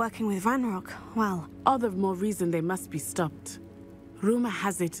that they're working with Ranrock, well... All the more reason they must be stopped. Rumor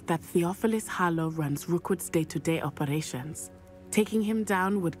has it that Theophilus Harlow runs Rookwood's day-to-day operations. Taking him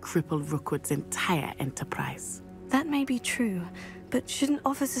down would cripple Rookwood's entire enterprise. That may be true, but shouldn't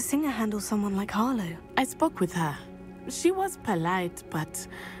Officer Singer handle someone like Harlow? I spoke with her. She was polite, but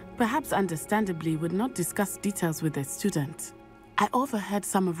perhaps understandably would not discuss details with a student. I overheard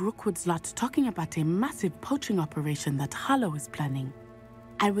some of Rookwood's lot talking about a massive poaching operation that Harlow is planning.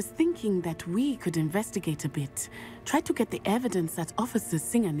 I was thinking that we could investigate a bit, try to get the evidence that Officer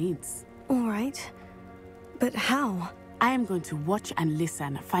Singer needs. All right. But how? I am going to watch and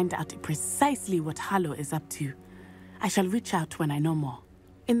listen, find out precisely what Harlow is up to. I shall reach out when I know more.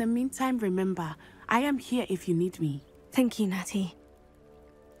 In the meantime, remember, I am here if you need me. Thank you, Natty.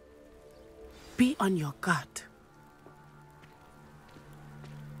 Be on your guard.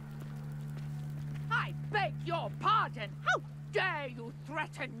 I beg your pardon! How dare you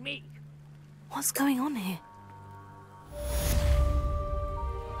threaten me? What's going on here?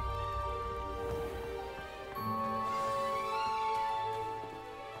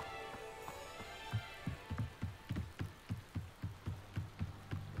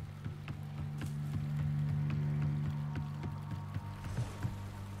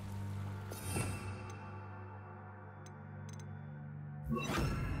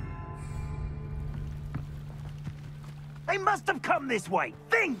 They must have come this way.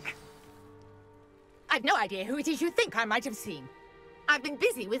 Think! I've no idea who it is you think I might have seen. I've been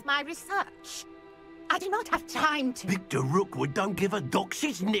busy with my research. I do not have time to... Victor Rookwood don't give a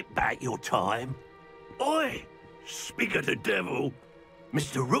doxy's nip back your time. Oi! Speak of the devil.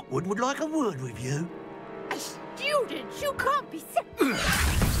 Mr. Rookwood would like a word with you. A student? You can't be sick.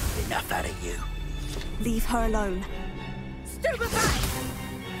 Enough out of you. Leave her alone. Stupefy!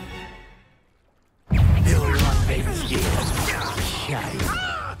 You're like this here. Shame.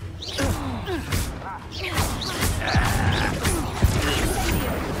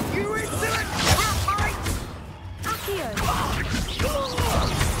 You insolent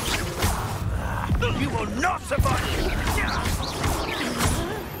You will not survive!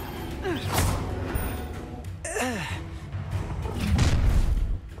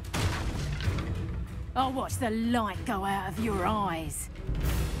 I'll watch the light go out of your eyes.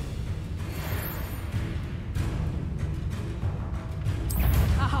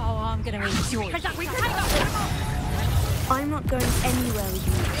 Oh, I'm gonna enjoy it. I'm not going anywhere with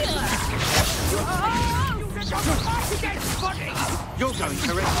you. You're going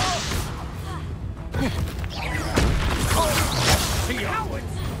to it.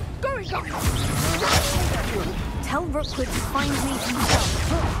 Cowards! Going on! Tell Rookwood to find me himself.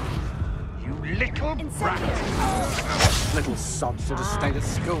 You little brat! Little sod should have stayed at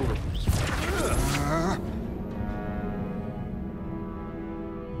school.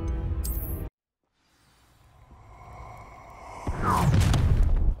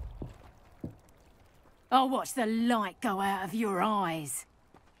 I'll watch the light go out of your eyes.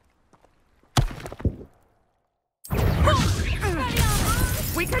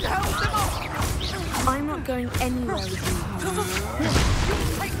 We can hold them off! I'm not going anywhere with you. You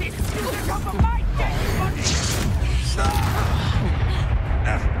take this student off of my dead body!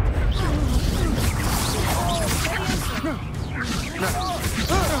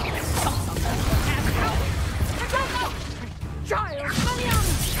 Child!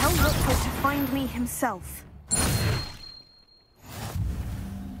 Tell Rookwood to find me himself.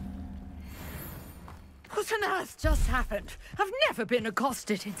 What on earth just happened? I've never been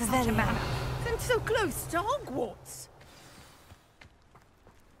accosted in such a manner. And so close to Hogwarts.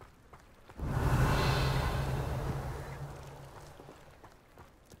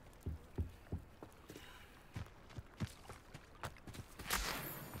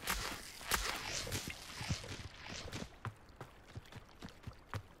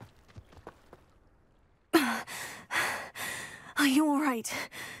 Are you all right?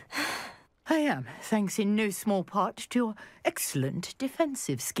 I am, thanks in no small part to your excellent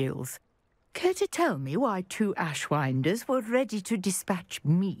defensive skills. Care to tell me why two Ashwinders were ready to dispatch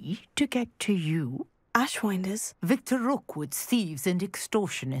me to get to you? Ashwinders? Victor Rookwood's thieves and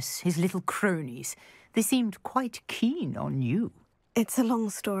extortionists, his little cronies. They seemed quite keen on you. It's a long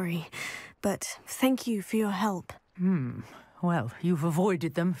story, but thank you for your help. Well, you've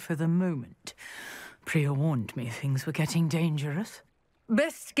avoided them for the moment. Priya warned me things were getting dangerous.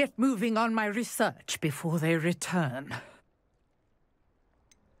 Best get moving on my research before they return.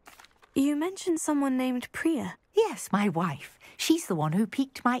 You mentioned someone named Priya. Yes, my wife. She's the one who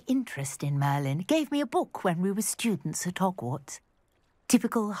piqued my interest in Merlin. Gave me a book when we were students at Hogwarts.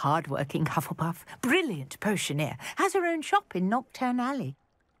 Typical hard-working Hufflepuff. Brilliant potioneer. Has her own shop in Knockturn Alley.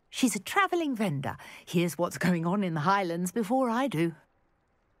 She's a travelling vendor. Hears what's going on in the Highlands before I do.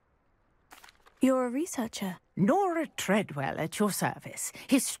 You're a researcher? Nora Treadwell at your service.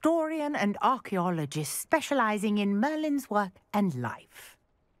 Historian and archaeologist specialising in Merlin's work and life.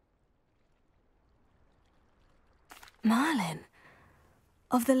 Merlin?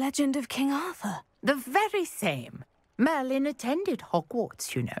 Of the legend of King Arthur? The very same. Merlin attended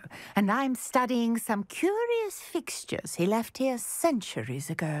Hogwarts, you know, and I'm studying some curious fixtures he left here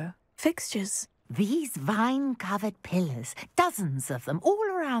centuries ago. Fixtures? These vine-covered pillars, dozens of them, all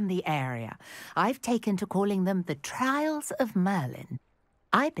around the area. I've taken to calling them the Trials of Merlin.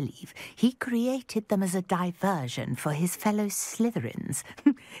 I believe he created them as a diversion for his fellow Slytherins.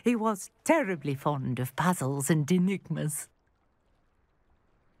 He was terribly fond of puzzles and enigmas.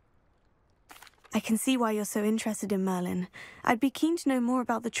 I can see why you're so interested in Merlin. I'd be keen to know more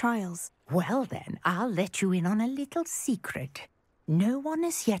about the trials. Well then, I'll let you in on a little secret. No one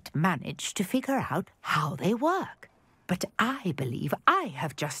has yet managed to figure out how they work. But I believe I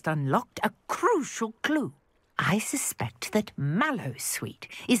have just unlocked a crucial clue. I suspect that Mallowsweet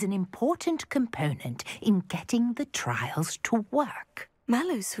is an important component in getting the trials to work.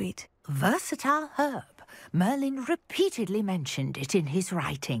 Mallowsweet? Versatile herb. Merlin repeatedly mentioned it in his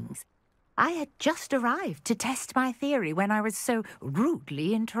writings. I had just arrived to test my theory when I was so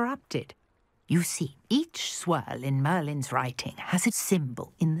rudely interrupted. You see, each swirl in Merlin's writing has a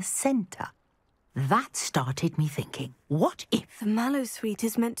symbol in the centre. That started me thinking, what if... The Mallowsweet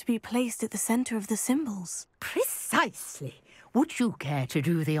is meant to be placed at the centre of the symbols. Precisely. Would you care to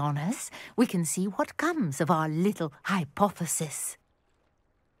do the honours? We can see what comes of our little hypothesis.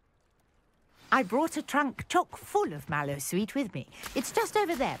 I brought a trunk chock full of Mallowsweet with me. It's just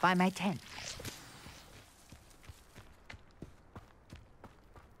over there by my tent.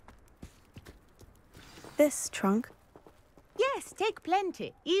 This trunk? Yes, take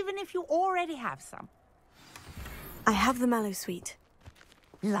plenty, even if you already have some. I have the Mallowsweet.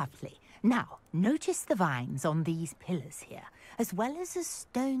 Lovely. Now, notice the vines on these pillars here, as well as a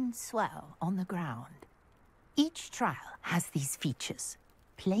stone swell on the ground. Each trial has these features.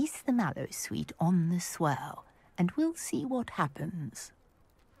 Place the Mallowsweet on the swirl, and we'll see what happens.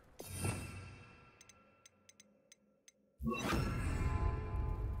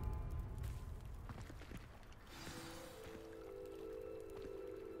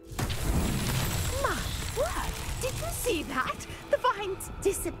 Did you see that? The vines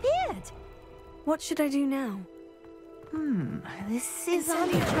disappeared. What should I do now? This is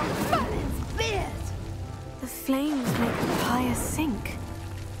only Merlin's beard. The flames make the pyre sink.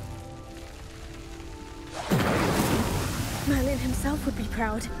 Merlin himself would be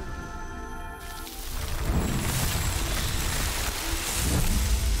proud.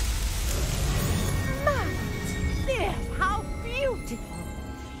 Merlin's beard, how beautiful.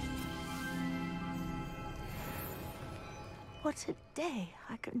 What a day.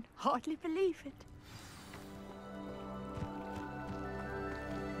 I can hardly believe it.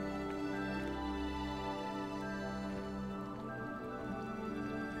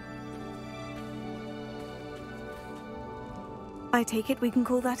 I take it we can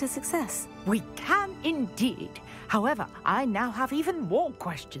call that a success. We can indeed. However, I now have even more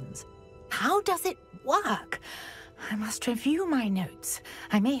questions. How does it work? I must review my notes.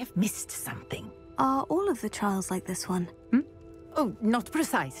 I may have missed something. Are all of the trials like this one? Oh, not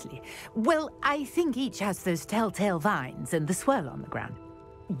precisely. Well, I think each has those telltale vines and the swirl on the ground.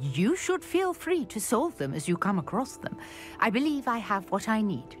 You should feel free to solve them as you come across them. I believe I have what I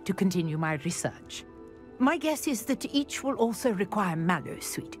need to continue my research. My guess is that each will also require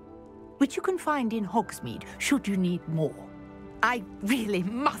Mallowsweet, which you can find in Hogsmeade should you need more. I really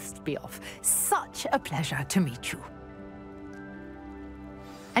must be off. Such a pleasure to meet you.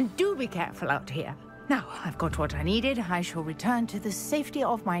 And do be careful out here. Now, I've got what I needed. I shall return to the safety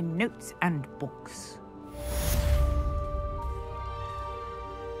of my notes and books.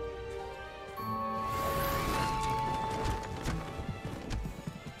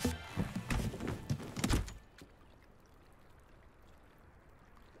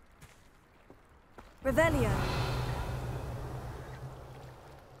 Revelio.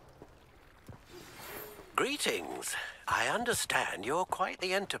 Greetings. I understand you're quite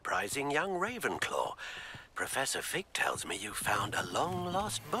the enterprising young Ravenclaw. Professor Fig tells me you found a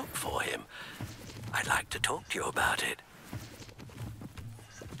long-lost book for him. I'd like to talk to you about it.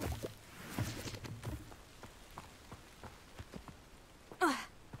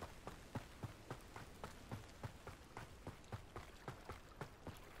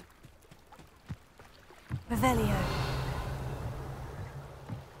 Revelio.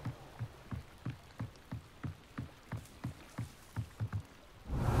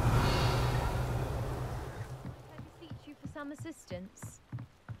 Some assistance.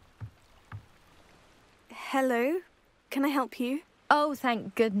 Hello? Can I help you? Oh,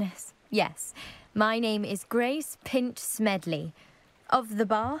 thank goodness. Yes. My name is Grace Pinch Smedley. Of the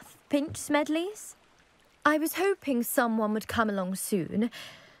Bath Pinch Smedleys. I was hoping someone would come along soon.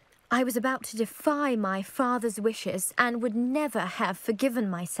 I was about to defy my father's wishes and would never have forgiven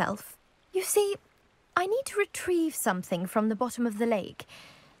myself. You see, I need to retrieve something from the bottom of the lake.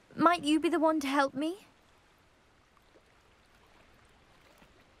 Might you be the one to help me?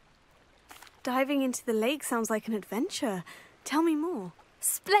 Diving into the lake sounds like an adventure. Tell me more.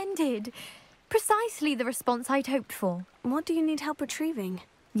 Splendid! Precisely the response I'd hoped for. What do you need help retrieving?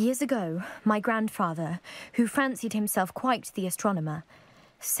 Years ago, my grandfather, who fancied himself quite the astronomer,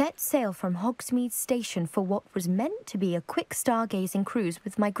 set sail from Hogsmeade Station for what was meant to be a quick stargazing cruise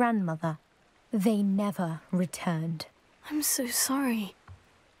with my grandmother. They never returned. I'm so sorry.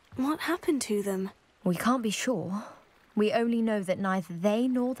 What happened to them? We can't be sure. We only know that neither they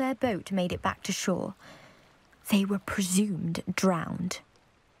nor their boat made it back to shore. They were presumed drowned.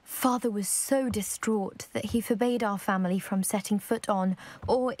 Father was so distraught that he forbade our family from setting foot on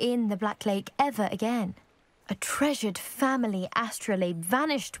or in the Black Lake ever again. A treasured family astrolabe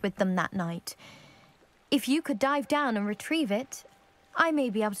vanished with them that night. If you could dive down and retrieve it, I may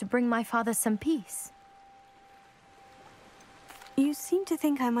be able to bring my father some peace. You seem to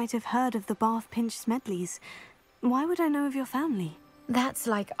think I might have heard of the Bath Pinch Smedleys. Why would I know of your family? That's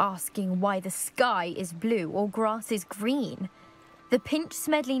like asking why the sky is blue or grass is green. The Pinch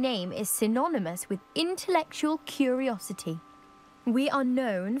Smedley name is synonymous with intellectual curiosity. We are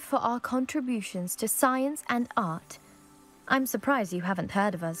known for our contributions to science and art. I'm surprised you haven't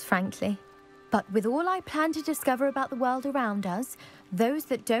heard of us, frankly. But with all I plan to discover about the world around us, those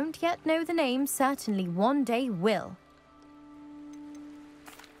that don't yet know the name certainly one day will.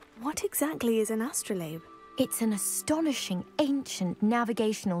 What exactly is an astrolabe? It's an astonishing ancient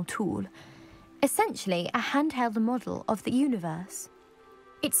navigational tool. Essentially a handheld model of the universe.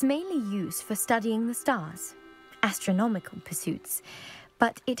 It's mainly used for studying the stars, astronomical pursuits,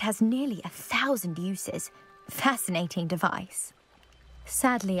 but it has nearly 1,000 uses. Fascinating device.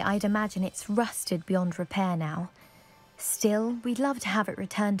 Sadly, I'd imagine it's rusted beyond repair now. Still, we'd love to have it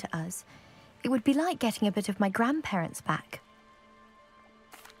returned to us. It would be like getting a bit of my grandparents back.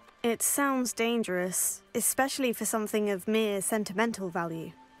 It sounds dangerous, especially for something of mere sentimental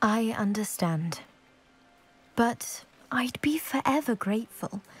value. I understand. But I'd be forever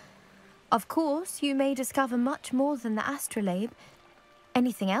grateful. Of course, you may discover much more than the astrolabe.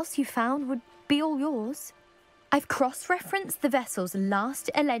 Anything else you found would be all yours. I've cross-referenced the vessel's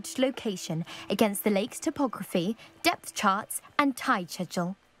last alleged location against the lake's topography, depth charts, and tide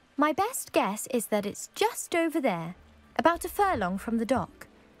schedule. My best guess is that it's just over there, about a furlong from the dock.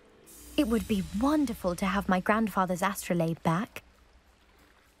 It would be wonderful to have my grandfather's astrolabe back.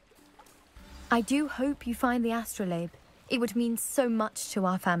 I do hope you find the astrolabe. It would mean so much to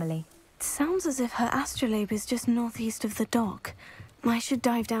our family. It sounds as if her astrolabe is just northeast of the dock. I should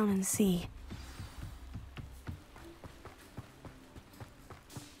dive down and see.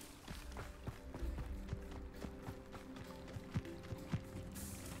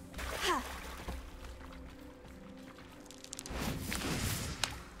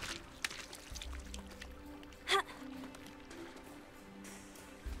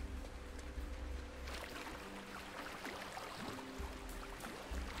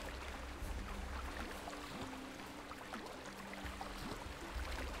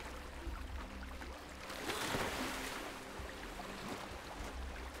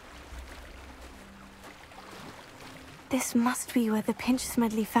 This must be where the Pinch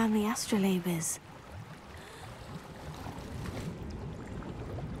Smedley family astrolabe is.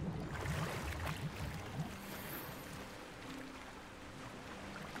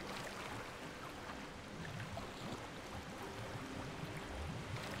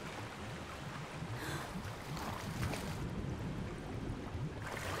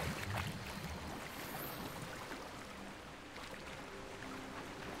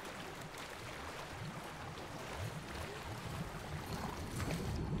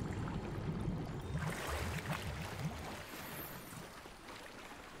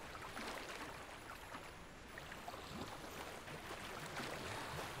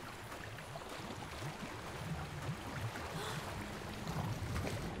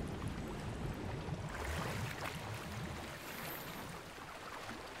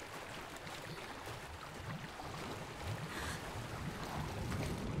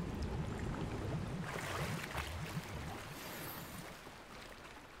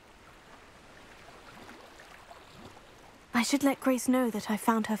 I should let Grace know that I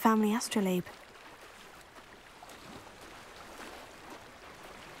found her family astrolabe.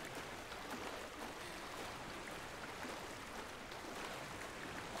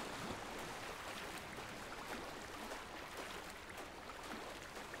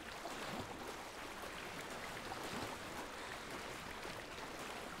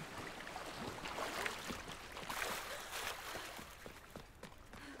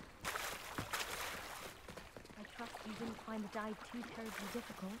 You didn't find the dive too terribly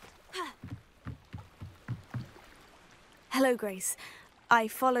difficult. Hello, Grace. I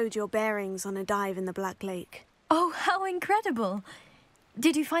followed your bearings on a dive in the Black Lake. Oh, how incredible!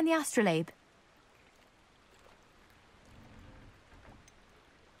 Did you find the astrolabe?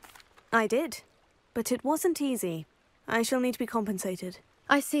 I did, but it wasn't easy. I shall need to be compensated.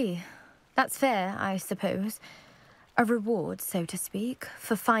 I see. That's fair, I suppose. A reward, so to speak,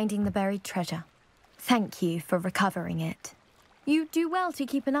 for finding the buried treasure. Thank you for recovering it. You do well to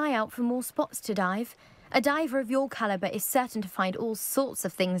keep an eye out for more spots to dive. A diver of your caliber is certain to find all sorts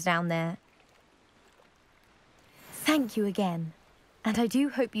of things down there. Thank you again. And I do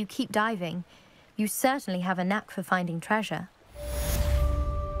hope you keep diving. You certainly have a knack for finding treasure.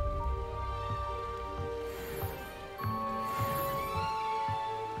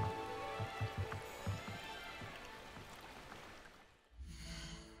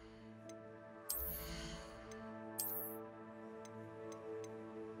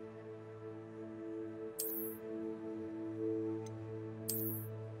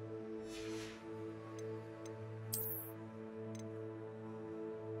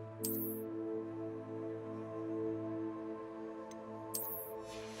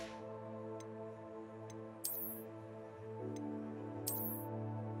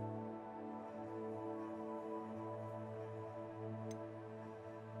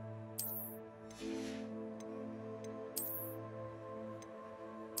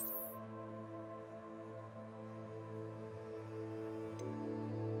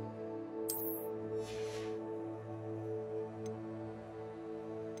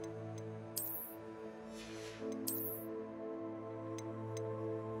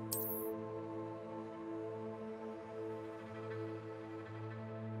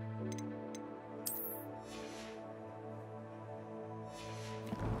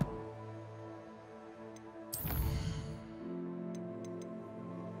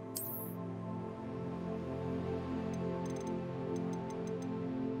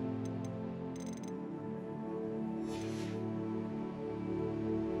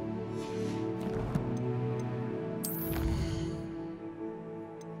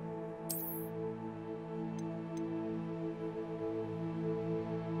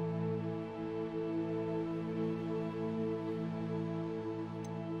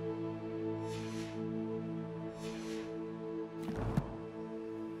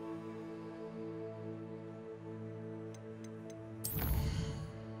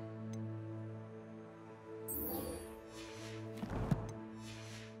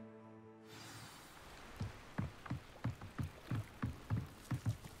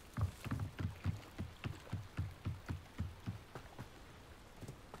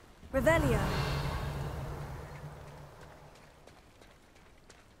 Revelio.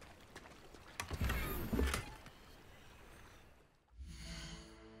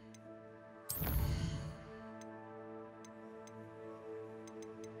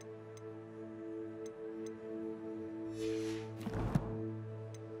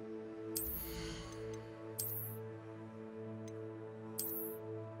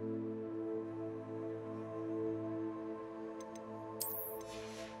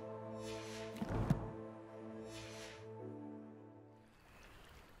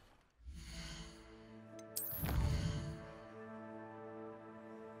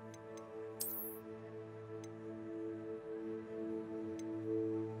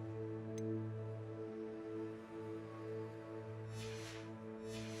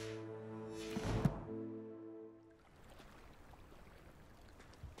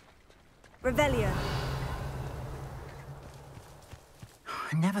 Revelio.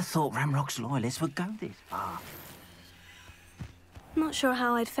 I never thought Ramrock's loyalists would go this far. Not sure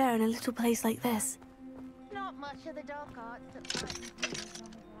how I'd fare in a little place like this. Not much of the dark arts that frightens me as long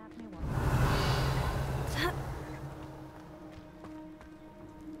as you have me one.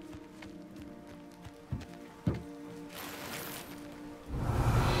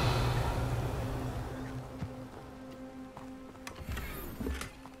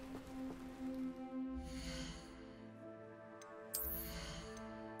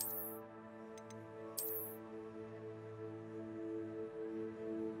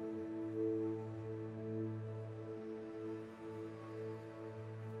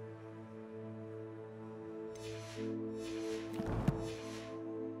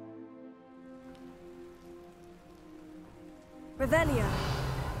 Revelio.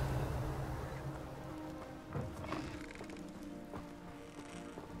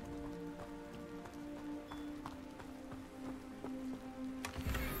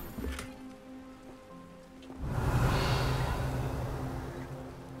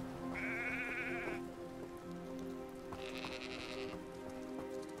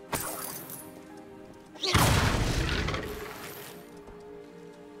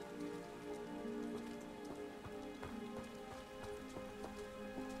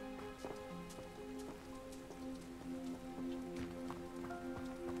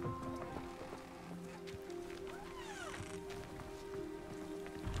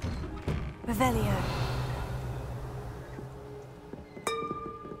 Revelio.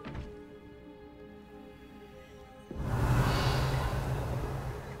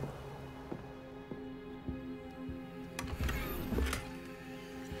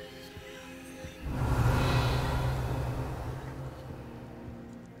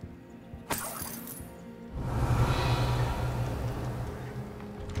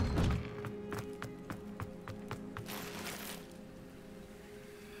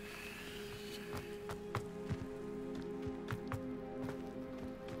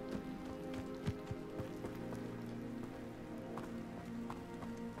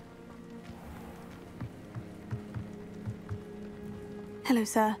 Hello,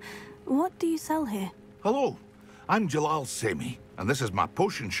 sir. What do you sell here? Hello, I'm Jalal Semi, and this is my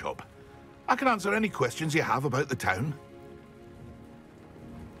potion shop. I can answer any questions you have about the town.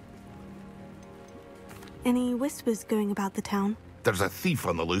 Any whispers going about the town? There's a thief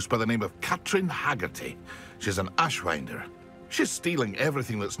on the loose by the name of Katrin Haggerty. She's an ashwinder. She's stealing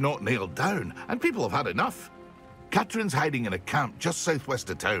everything that's not nailed down, and people have had enough. Katrin's hiding in a camp just southwest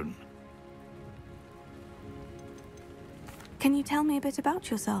of town. Can you tell me a bit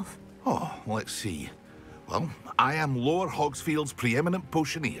about yourself? Oh, let's see. Well, I am Lower Hogsfield's preeminent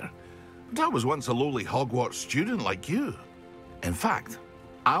potioneer. But I was once a lowly Hogwarts student like you. In fact,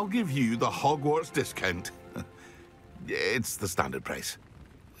 I'll give you the Hogwarts discount. It's the standard price.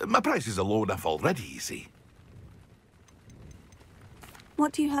 My prices are low enough already, you see.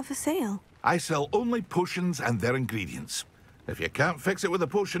 What do you have for sale? I sell only potions and their ingredients. If you can't fix it with a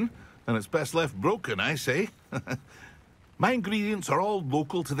potion, then it's best left broken, I say. My ingredients are all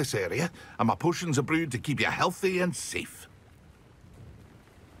local to this area, and my potions are brewed to keep you healthy and safe.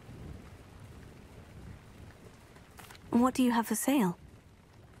 What do you have for sale?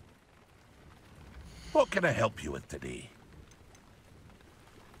 What can I help you with today?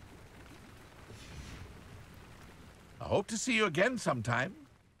 I hope to see you again sometime.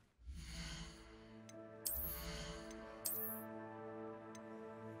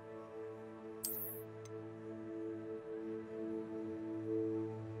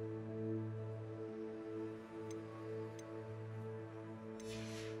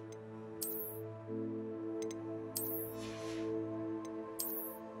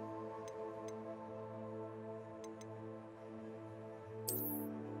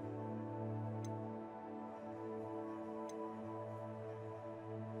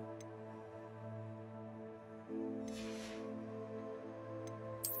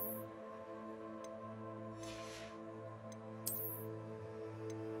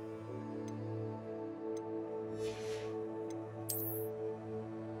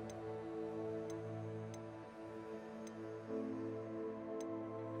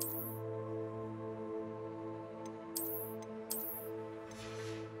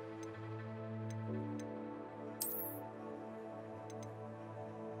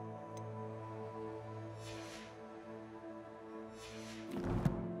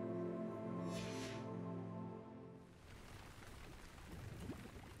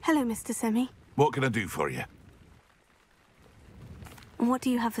 Hello, Mr. Semi. What can I do for you? What do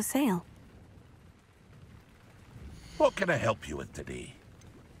you have for sale? What can I help you with today?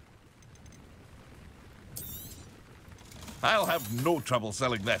 I'll have no trouble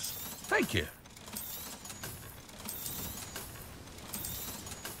selling this. Thank you.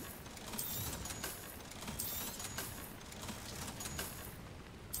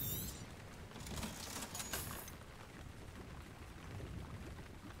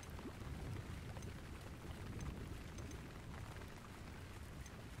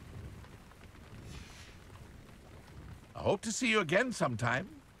 I hope to see you again sometime.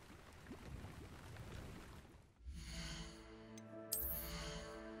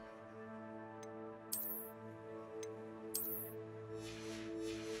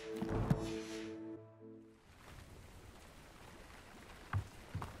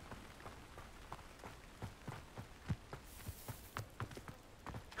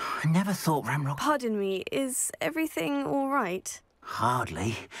 I never thought Ramrock... Pardon me, is everything all right?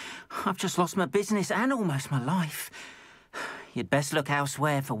 Hardly. I've just lost my business and almost my life. You'd best look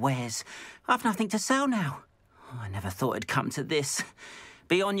elsewhere for wares. I've nothing to sell now. I never thought it'd come to this.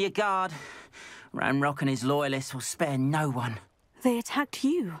 Be on your guard. Ranrock and his loyalists will spare no one. They attacked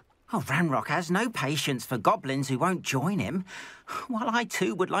you? Oh, Ranrock has no patience for goblins who won't join him. While I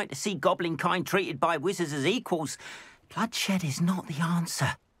too would like to see goblin kind treated by wizards as equals, bloodshed is not the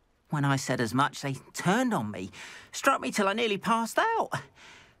answer. When I said as much, they turned on me, struck me till I nearly passed out.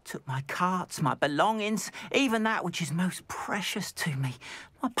 Took my carts, my belongings, even that which is most precious to me,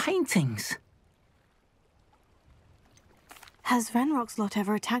 my paintings. Has Ranrock's lot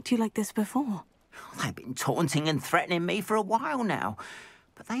ever attacked you like this before? They've been taunting and threatening me for a while now.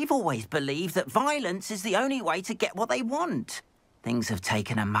 But they've always believed that violence is the only way to get what they want. Things have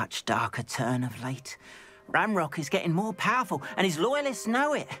taken a much darker turn of late. Ranrock is getting more powerful, and his loyalists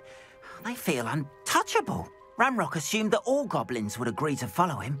know it. They feel untouchable. Ranrock assumed that all goblins would agree to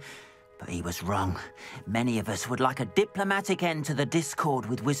follow him, but he was wrong. Many of us would like a diplomatic end to the discord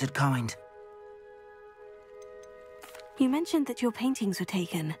with wizard kind. You mentioned that your paintings were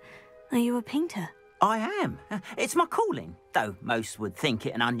taken. Are you a painter? I am. It's my calling, though most would think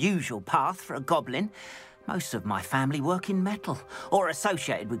it an unusual path for a goblin. Most of my family work in metal, or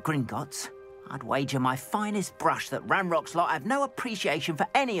associated with Gringotts. I'd wager my finest brush that Ranrock's lot have no appreciation for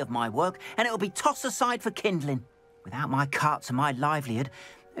any of my work, and it'll be tossed aside for kindling. Without my carts and my livelihood,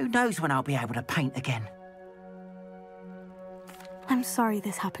 who knows when I'll be able to paint again. I'm sorry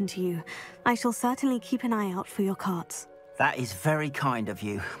this happened to you. I shall certainly keep an eye out for your carts. That is very kind of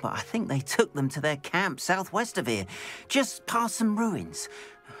you, but I think they took them to their camp southwest of here, just past some ruins.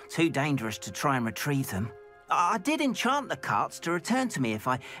 Too dangerous to try and retrieve them. I did enchant the carts to return to me if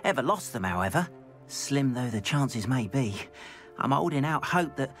I ever lost them, however. Slim though the chances may be, I'm holding out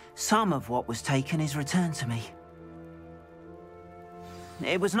hope that some of what was taken is returned to me.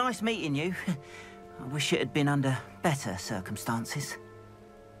 It was nice meeting you. I wish it had been under better circumstances.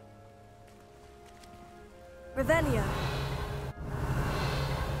 Revelio.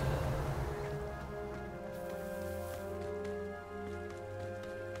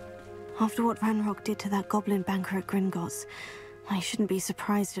 After what Ranrock did to that goblin banker at Gringotts, I shouldn't be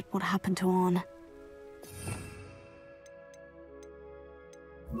surprised at what happened to Orn.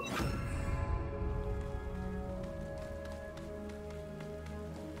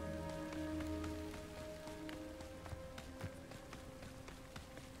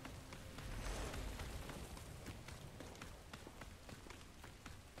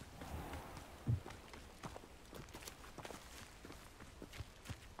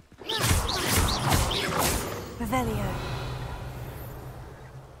 Revelio.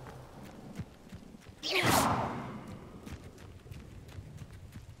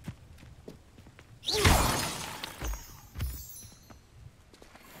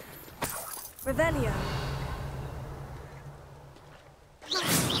 Revelio.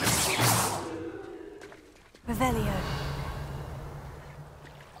 Revelio.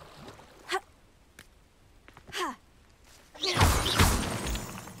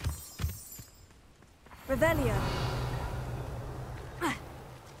 Revelio.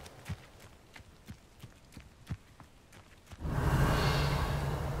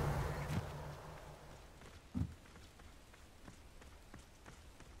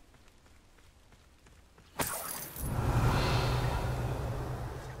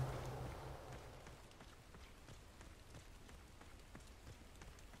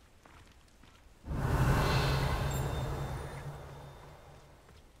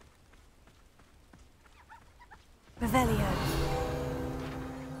 Revelio.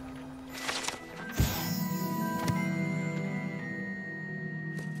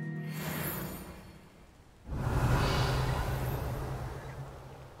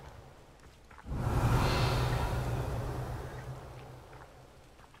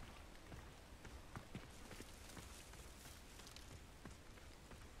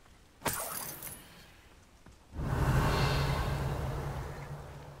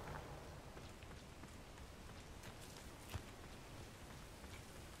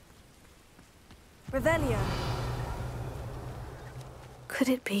 Revelio. Could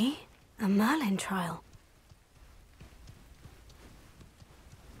it be a Merlin trial?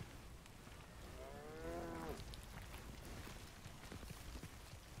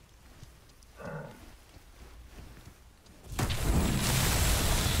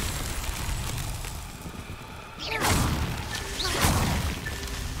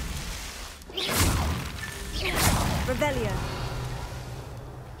 Revelio.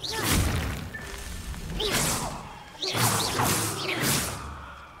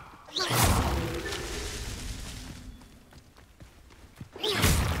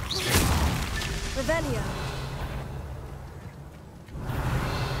 Revelio.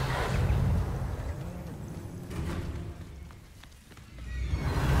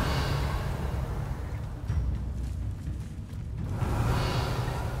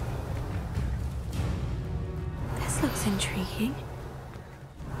 This looks intriguing.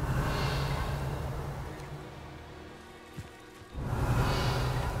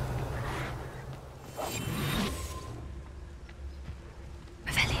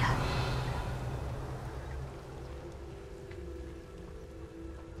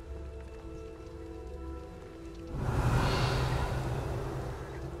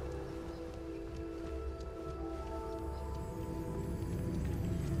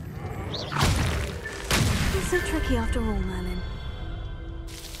 so tricky after all, Merlin.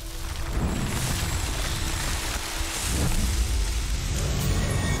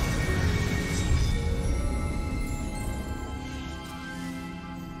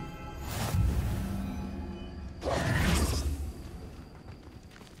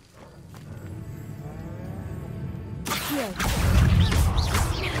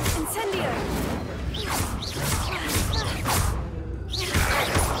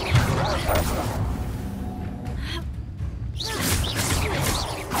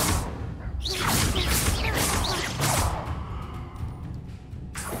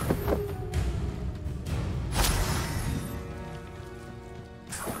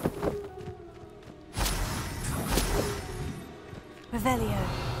 Revelio.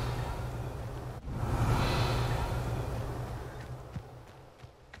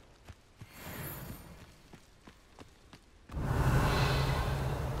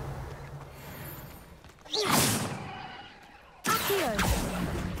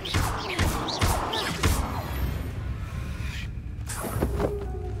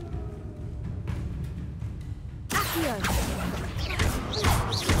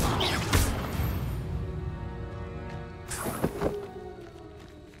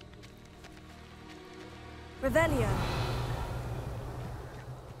 Revelio.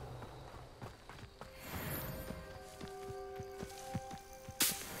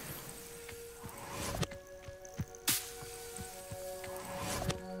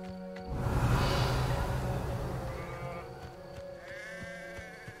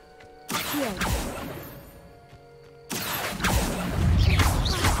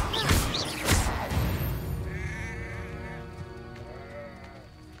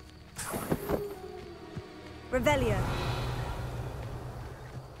 Revelio.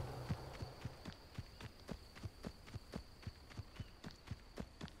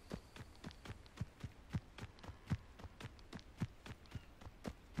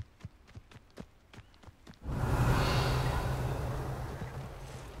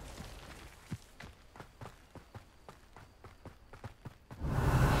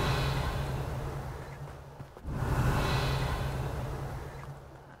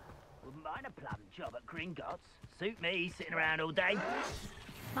 Wouldn't mind a plum job at Gringotts. Suit me, sitting around all day.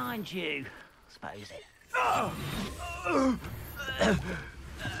 Mind you, I suppose it.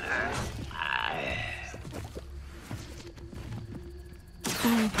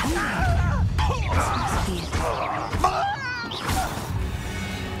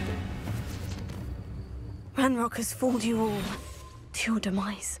 Ranrock has fooled you all to your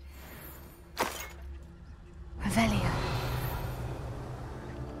demise. Revelio.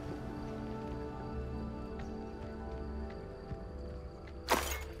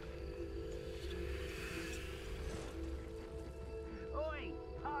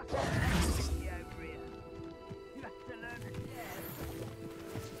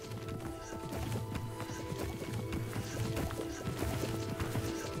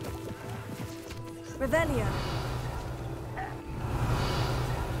 Revelio.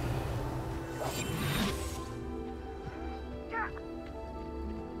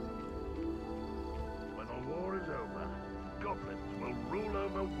 When the war is over, goblins will rule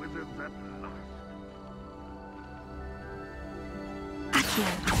over wizards at last.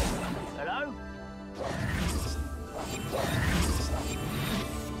 Hello?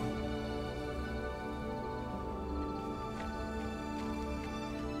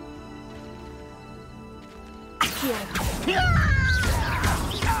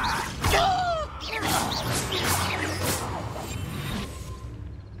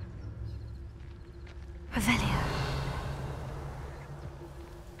 Revelio.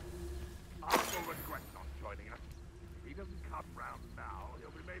 I will regret not joining us. If he doesn't come round now,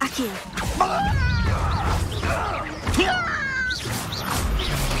 he'll be made...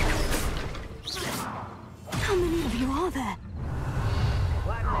 How many of you are there?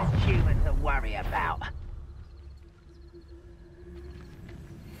 One less human to worry about.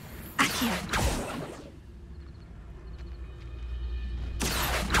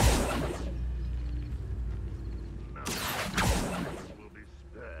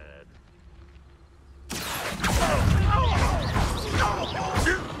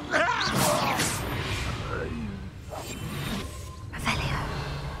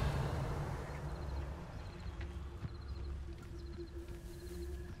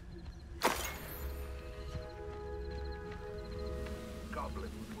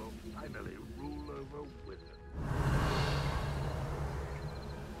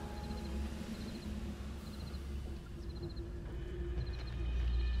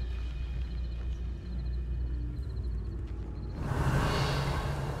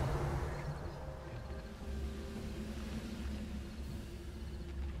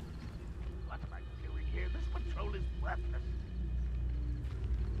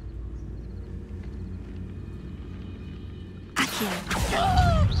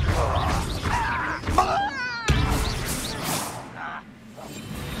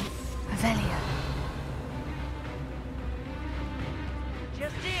 Revelio.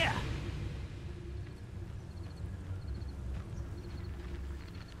 Just here.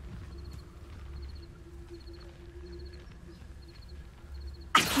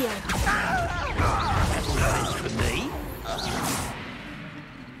 That's for me.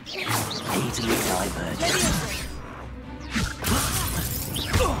 Easily diverted.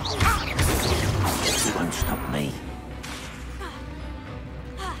 You won't stop me.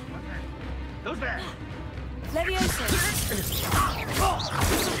 Who's there? Leviosa.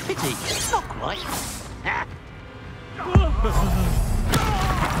 Pity, not quite.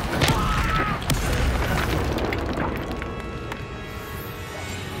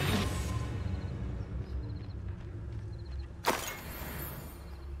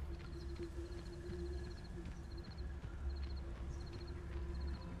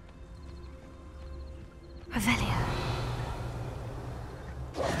 Revelio.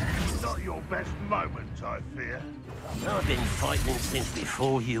 Not your best moment, I fear. I've been fighting since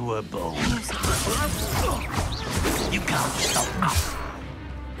before you were born. You can't stop us.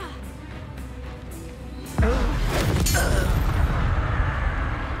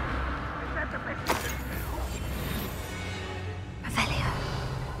 Revelio.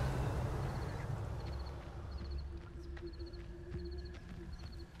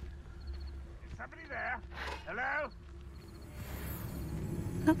 Is somebody there? Hello?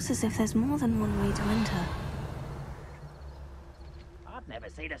 Looks as if there's more than one way to enter. I've never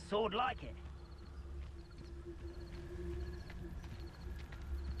seen a sword like it.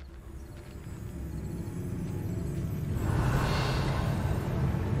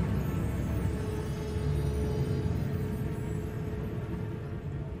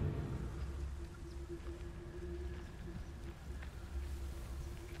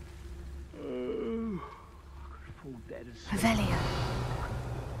 Revelio.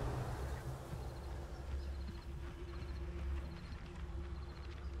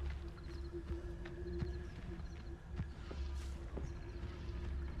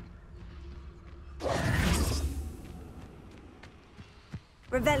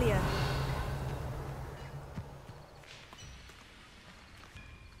 Revelio.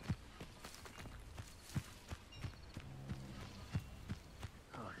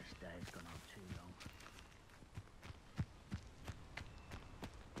 Oh, this day has gone on too long.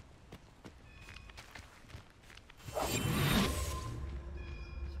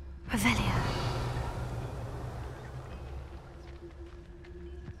 Revelio.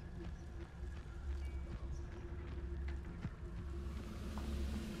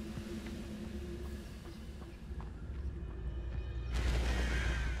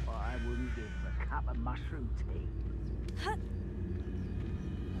 I wouldn't give him a cup of mushroom tea.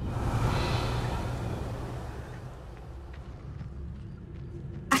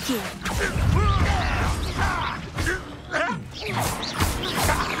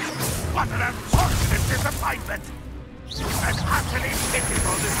 What an unfortunate disappointment! An utterly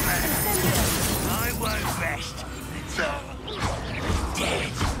pitiful despair! I won't rest until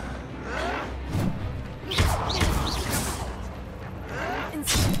dead.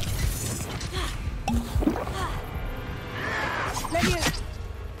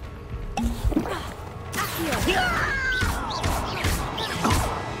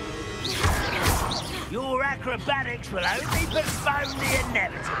 Your acrobatics will only postpone the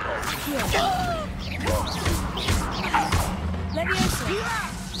inevitable.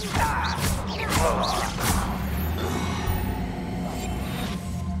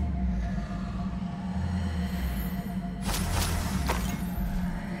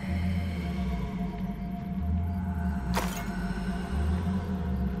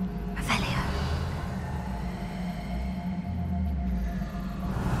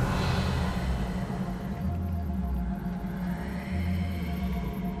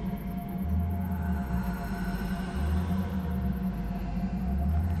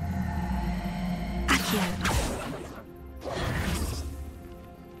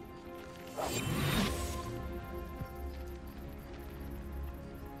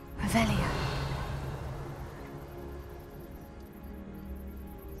 Revelio.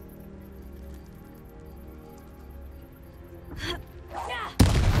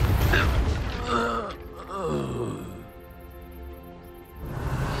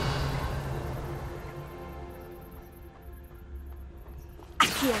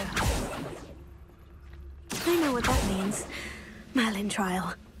 I know what that means. Merlin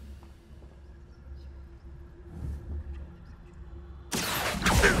trial.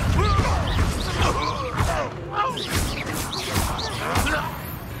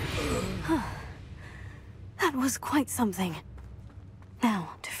 was quite something. Now,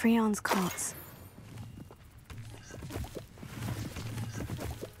 to Freon's carts.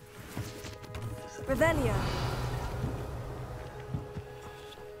 Revelio.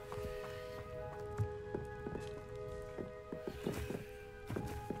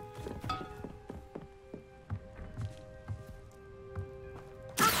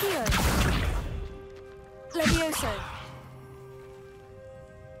 Accio. Levioso.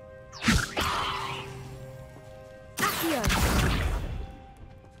 Accio.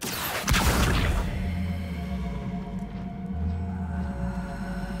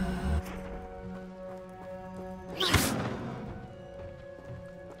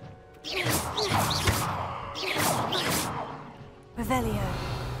 Revelio.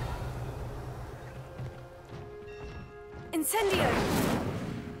 Incendio.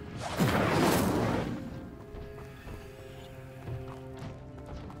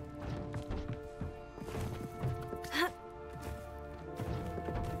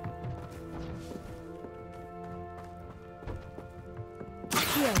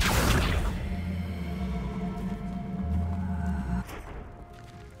 Accio.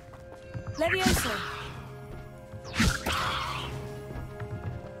 Levioso.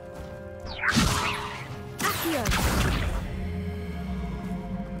 Accio.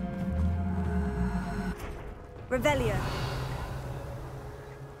 Revelio.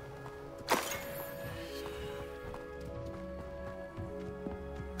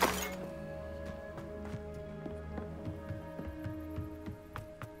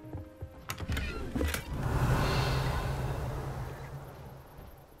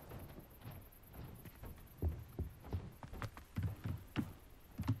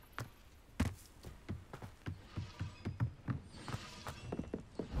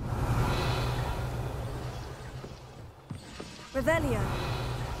 Revelio.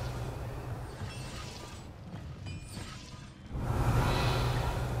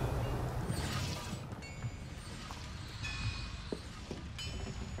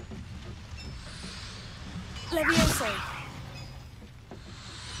 Levioso.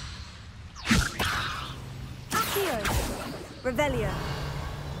 Accio. Revelio.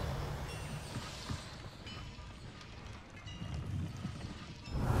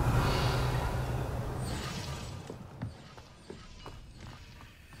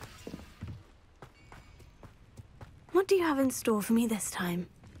 What do you have in store for me this time?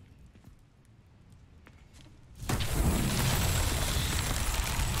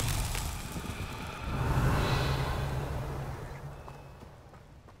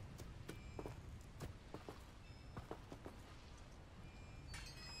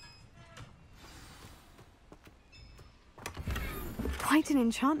 Quite an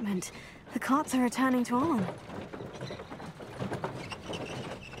enchantment. The carts are returning to on.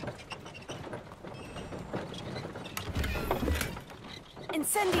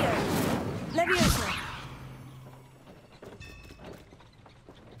 Incendio! Levioso!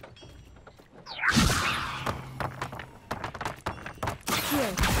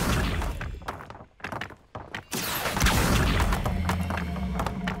 Accio!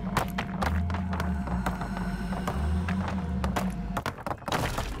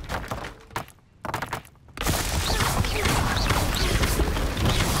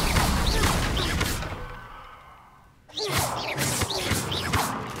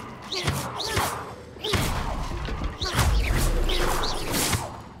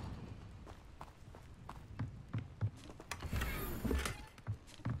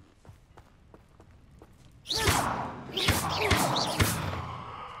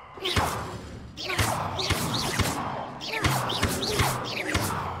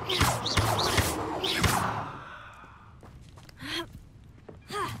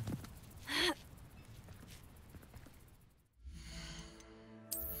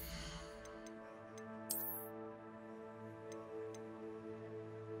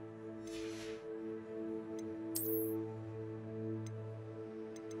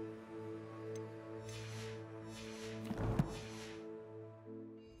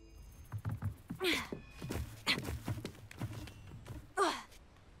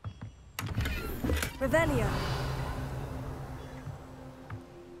 Revelio.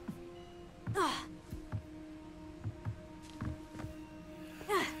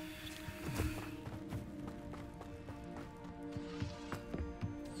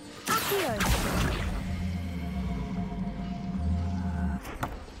 Accio.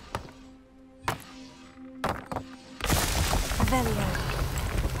 Revelio.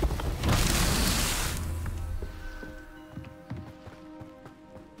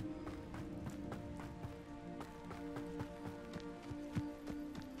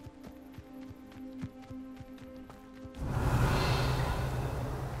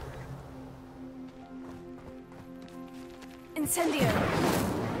 Incendio!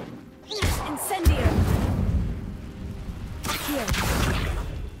 Incendio! Accio!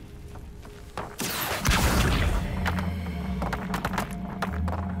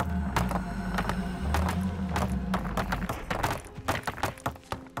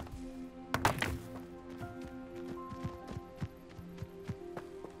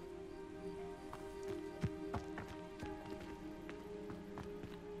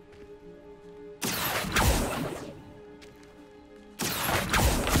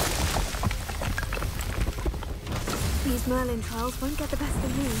 These Merlin trials won't get the best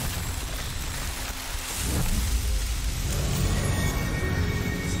of me.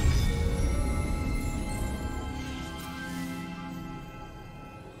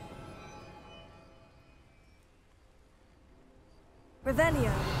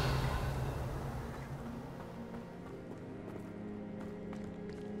 Revelio.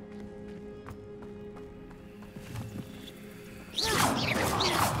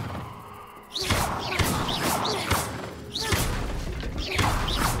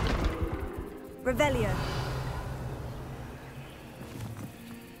 Revelio.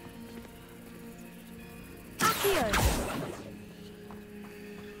 Accio.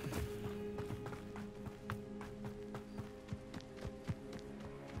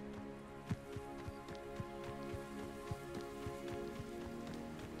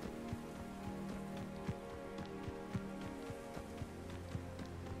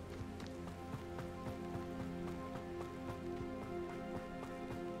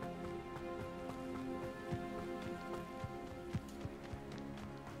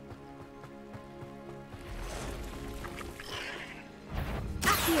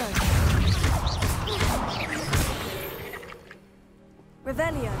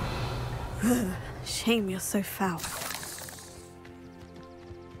 Revelio. Shame you're so foul.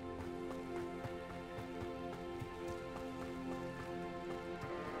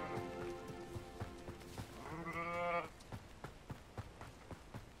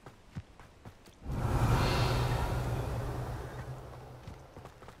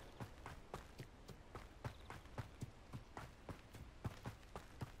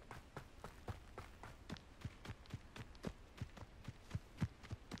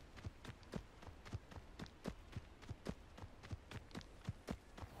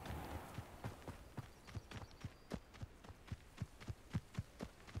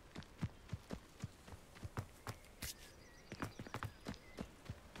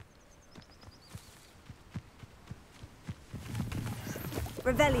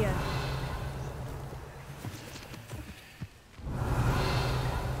 Revelio.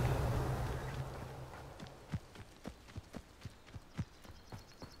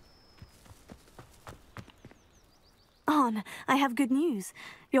 Arn, I have good news.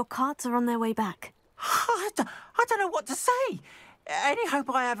 Your carts are on their way back. I don't know what to say. Any hope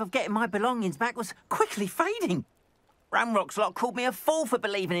I have of getting my belongings back was quickly fading. Ramrock's lot called me a fool for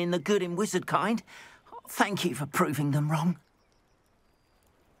believing in the good in wizard kind. Thank you for proving them wrong.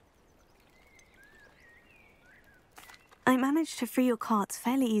 I managed to free your carts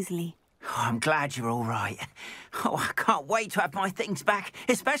fairly easily. Oh, I'm glad you're all right. Oh, I can't wait to have my things back,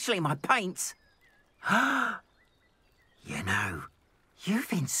 especially my paints. You know,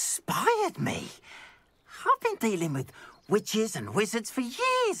 you've inspired me. I've been dealing with witches and wizards for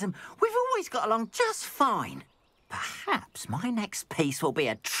years, and we've always got along just fine. Perhaps my next piece will be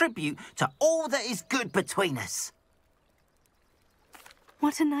a tribute to all that is good between us.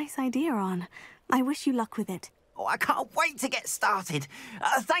 What a nice idea, Arn. I wish you luck with it. Oh, I can't wait to get started.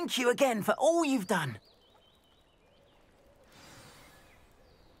 Thank you again for all you've done.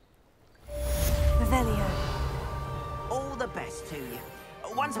 Revelio. All the best to you.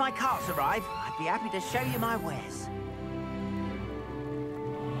 Once my carts arrive, I'd be happy to show you my wares.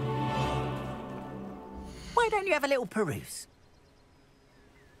 Why don't you have a little peruse?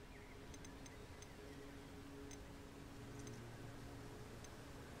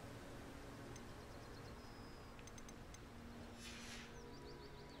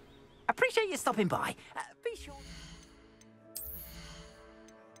 Appreciate you stopping by. Be sure...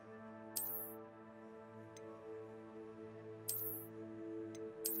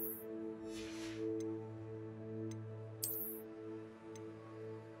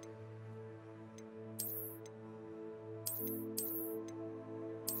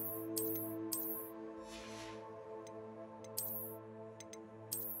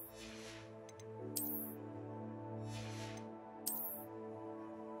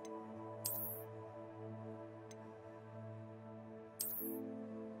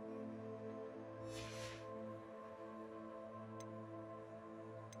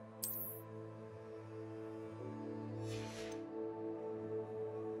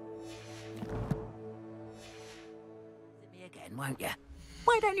 then, won't you?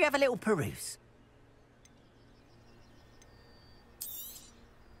 Why don't you have a little peruse?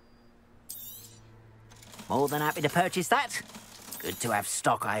 More than happy to purchase that. Good to have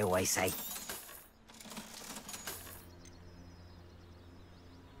stock, I always say.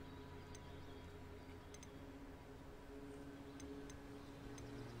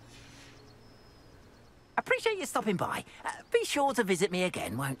 Appreciate you stopping by. Be sure to visit me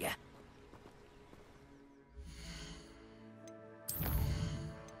again, won't you?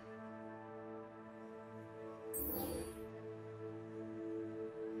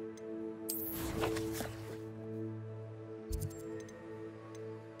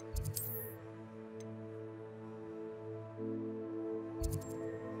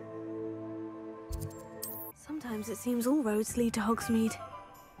 Sometimes it seems all roads lead to Hogsmeade.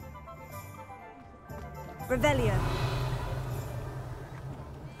 Revelio.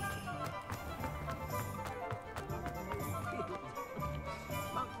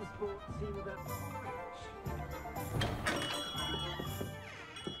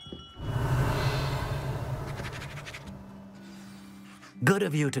 Good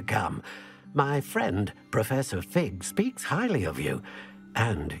of you to come. My friend, Professor Fig, speaks highly of you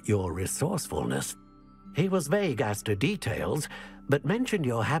and your resourcefulness. He was vague as to details, but mentioned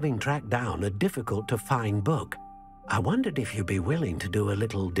your having tracked down a difficult-to-find book. I wondered if you'd be willing to do a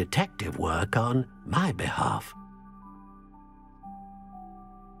little detective work on my behalf.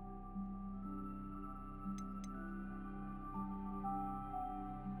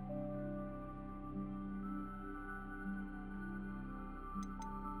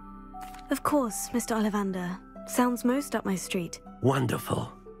 Of course, Mr. Ollivander. Sounds most up my street.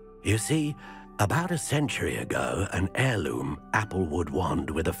 Wonderful. You see, about a century ago, an heirloom applewood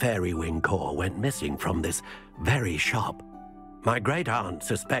wand with a fairy wing core went missing from this very shop. My great-aunt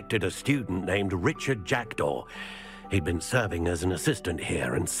suspected a student named Richard Jackdaw. He'd been serving as an assistant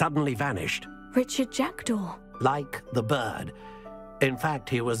here and suddenly vanished. Richard Jackdaw? Like the bird. In fact,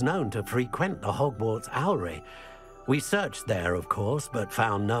 he was known to frequent the Hogwarts Owlery. We searched there, of course, but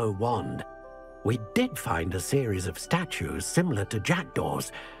found no wand. We did find a series of statues similar to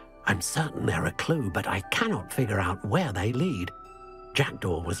Jackdaw's. I'm certain they're a clue, but I cannot figure out where they lead.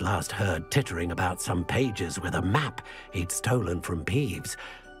 Jackdaw was last heard tittering about some pages with a map he'd stolen from Peeves.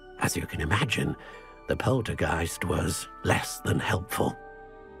 As you can imagine, the poltergeist was less than helpful.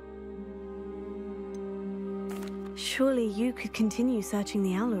 Surely you could continue searching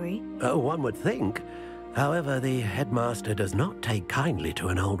the Owlery. Oh, one would think. However, the headmaster does not take kindly to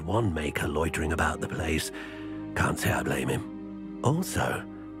an old wand-maker loitering about the place. Can't say I blame him. Also,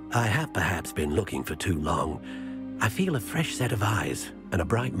 I have perhaps been looking for too long. I feel a fresh set of eyes, and a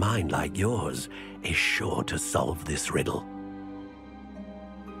bright mind like yours is sure to solve this riddle.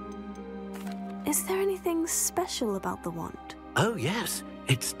 Is there anything special about the wand? Oh, yes.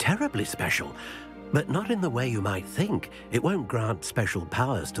 It's terribly special. But not in the way you might think. It won't grant special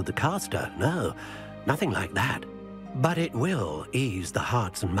powers to the caster, no. Nothing like that. But it will ease the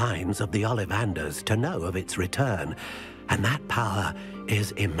hearts and minds of the Ollivanders to know of its return, and that power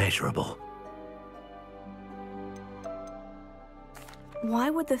is immeasurable.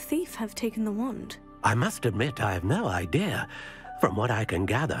 Why would the thief have taken the wand? I must admit I have no idea. From what I can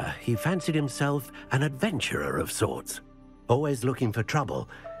gather, he fancied himself an adventurer of sorts. Always looking for trouble.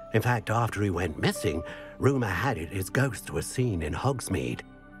 In fact, after he went missing, rumor had it his ghost was seen in Hogsmeade.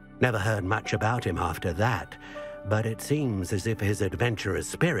 Never heard much about him after that, but it seems as if his adventurous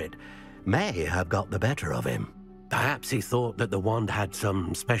spirit may have got the better of him. Perhaps he thought that the wand had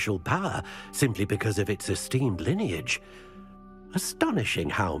some special power simply because of its esteemed lineage. Astonishing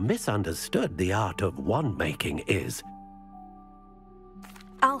how misunderstood the art of wand-making is.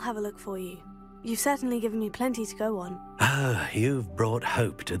 I'll have a look for you. You've certainly given me plenty to go on. Ah, you've brought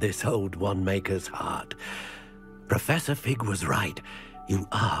hope to this old wand-maker's heart. Professor Fig was right. You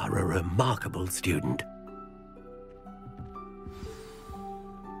are a remarkable student.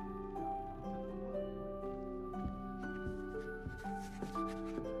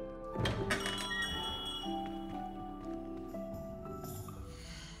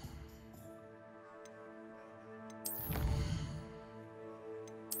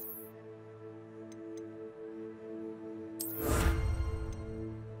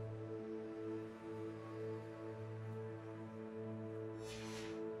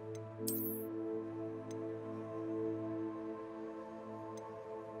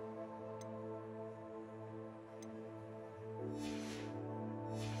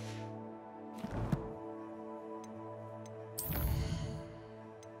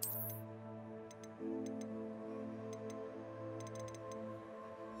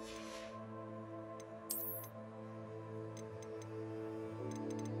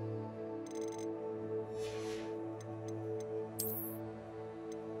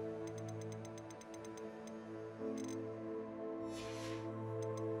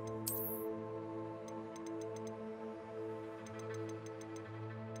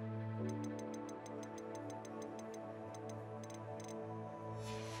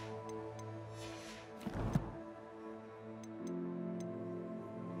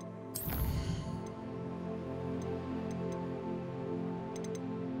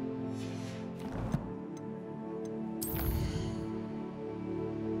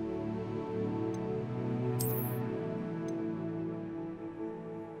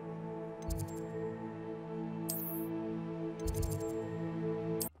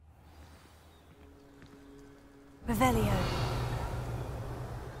 Revelio.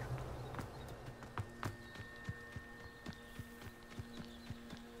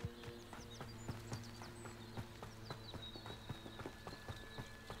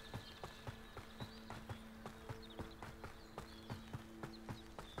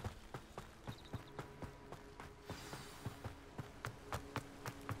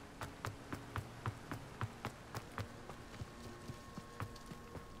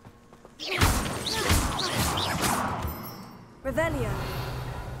 Revelio.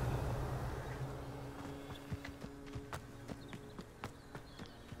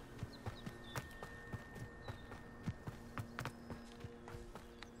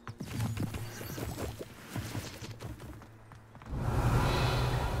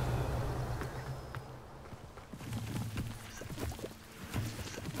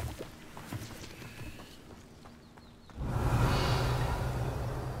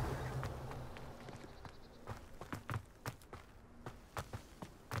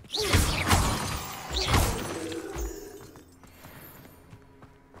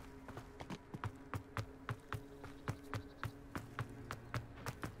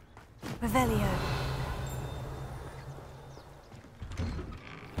 Revelio.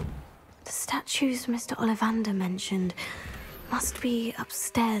 The statues Mr. Ollivander mentioned must be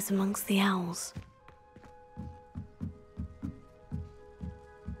upstairs amongst the owls.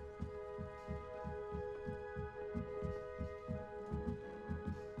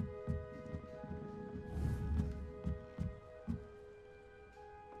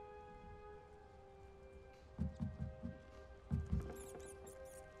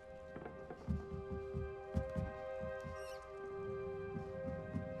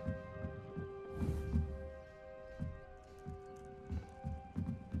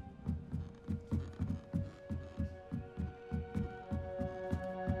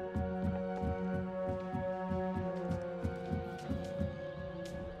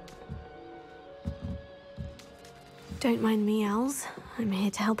 Don't mind me, owls. I'm here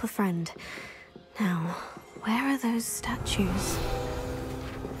to help a friend. Now, where are those statues?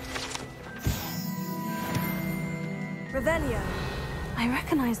 Revelio. I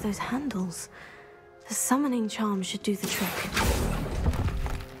recognize those handles. The summoning charm should do the trick.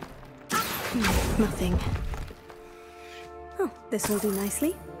 Nothing. Oh, this will do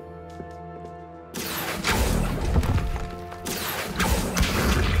nicely.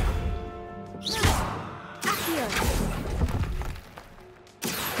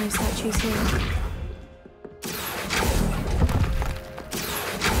 No statues here.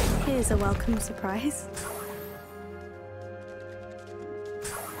 Here's a welcome surprise.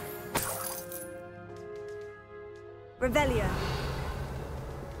 Revelio.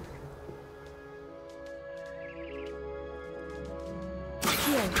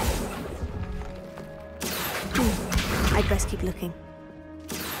 I'd best keep looking.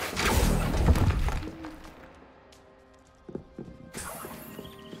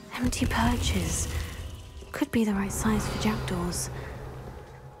 Empty perches. Could be the right size for jackdaws.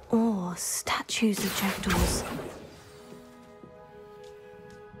 Or statues of jackdaws.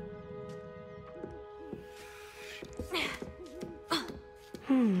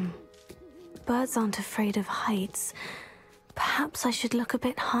 Birds aren't afraid of heights. Perhaps I should look a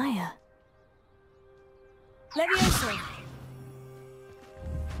bit higher. Levioso.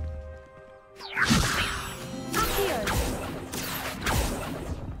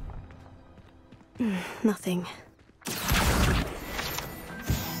 Nothing.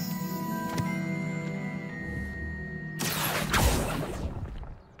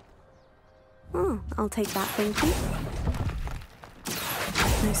 Oh, I'll take that, thank you.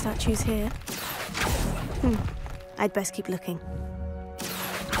 No statues here. I'd best keep looking.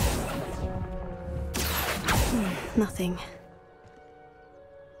 Nothing.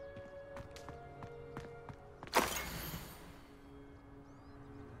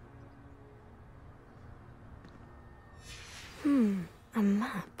 A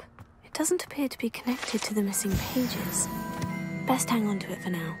map. It doesn't appear to be connected to the missing pages. Best hang on to it for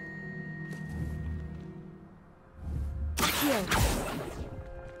now.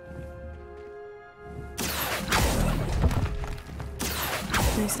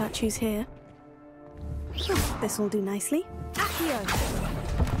 No statues here. This will do nicely.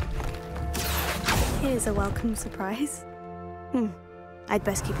 Here's a welcome surprise. I'd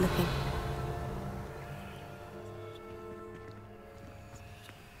best keep looking.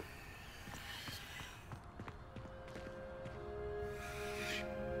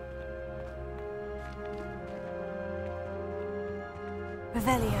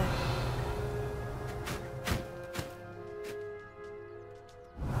 Revelio.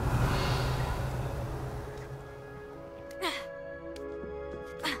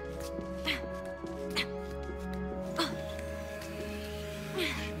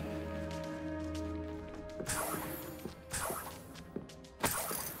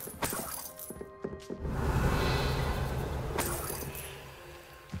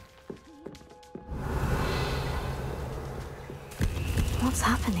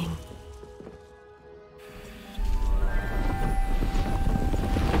 What's happening?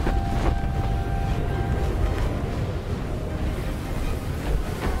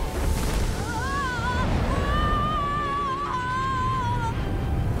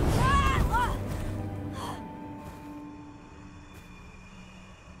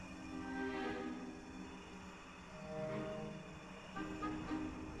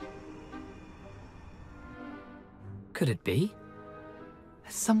 Could it be?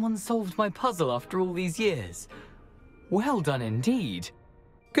 Has someone solved my puzzle after all these years? Well done indeed.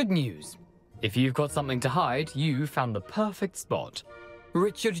 Good news. If you've got something to hide, you found the perfect spot.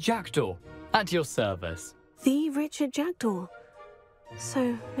 Richard Jackdaw, at your service. The Richard Jackdaw.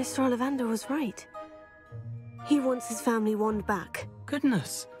 So, Mr. Ollivander was right. He wants his family wand back.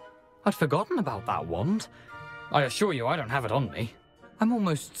 Goodness, I'd forgotten about that wand. I assure you I don't have it on me. I'm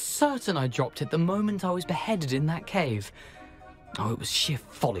almost certain I dropped it the moment I was beheaded in that cave. Oh, it was sheer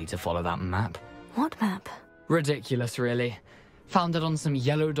folly to follow that map. What map? Ridiculous, really. Found it on some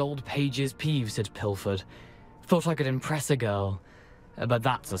yellowed old pages Peeves had pilfered. Thought I could impress a girl. But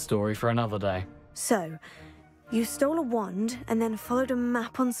that's a story for another day. So, you stole a wand and then followed a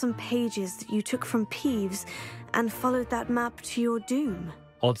map on some pages that you took from Peeves and followed that map to your doom.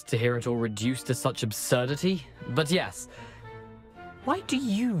 Odd to hear it all reduced to such absurdity, but yes. Why do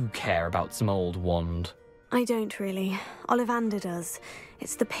you care about some old wand? I don't really. Ollivander does.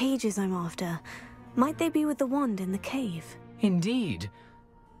 It's the pages I'm after. Might they be with the wand in the cave? Indeed.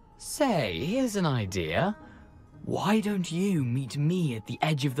 Say, here's an idea. Why don't you meet me at the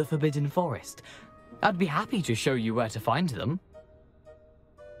edge of the Forbidden Forest? I'd be happy to show you where to find them.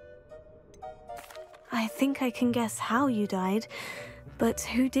 I think I can guess how you died, but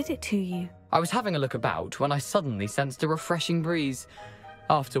who did it to you? I was having a look about when I suddenly sensed a refreshing breeze,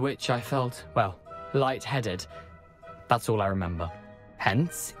 after which I felt, well, lightheaded. That's all I remember.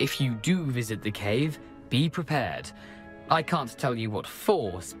 Hence, if you do visit the cave, be prepared. I can't tell you what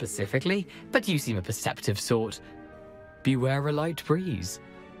for specifically, but you seem a perceptive sort. Beware a light breeze.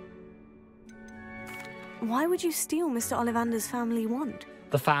 Why would you steal Mr. Ollivander's family wand?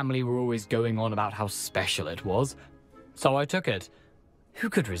 The family were always going on about how special it was, so I took it. Who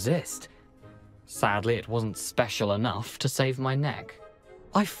could resist? Sadly, it wasn't special enough to save my neck.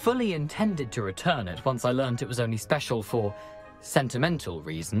 I fully intended to return it once I learned it was only special for sentimental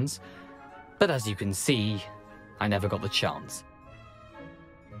reasons, but as you can see, I never got the chance.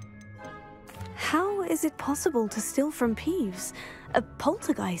 How is it possible to steal from Peeves? A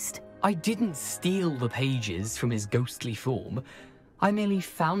poltergeist? I didn't steal the pages from his ghostly form. I merely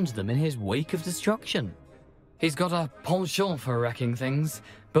found them in his wake of destruction. He's got a penchant for wrecking things.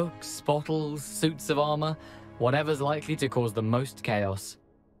 Books, bottles, suits of armor, whatever's likely to cause the most chaos.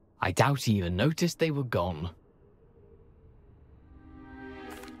 I doubt he even noticed they were gone.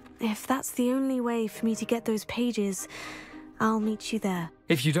 If that's the only way for me to get those pages, I'll meet you there.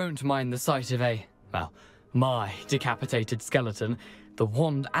 If you don't mind the sight of my decapitated skeleton, the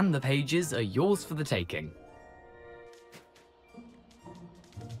wand and the pages are yours for the taking.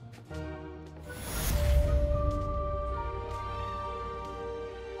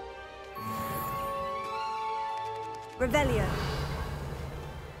 Revelio.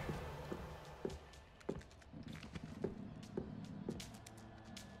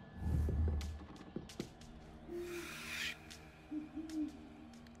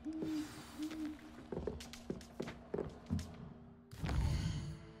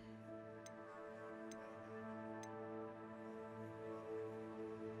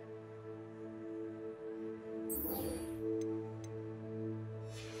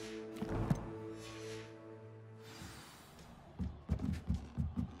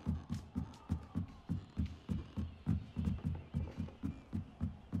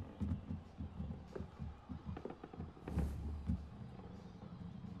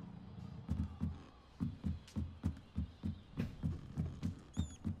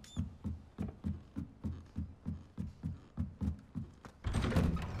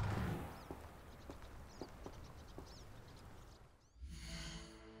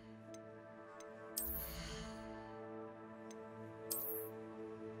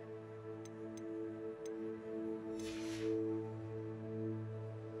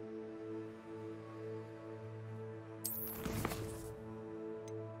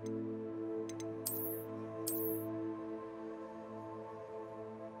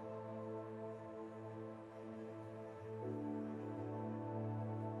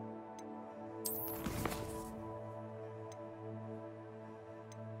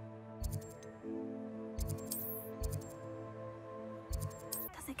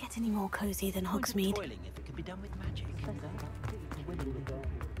 Does it get any more cozy than Hogsmeade? Duelling if it can be done with magic.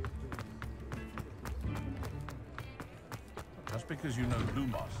 because you know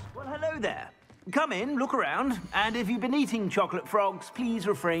Lumos. Well, hello there. Come in, look around, and if you've been eating chocolate frogs, please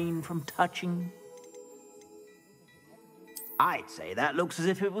refrain from touching. I'd say that looks as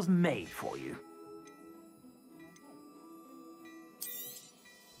if it was made for you.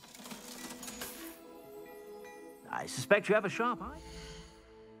 I suspect you have a sharp eye.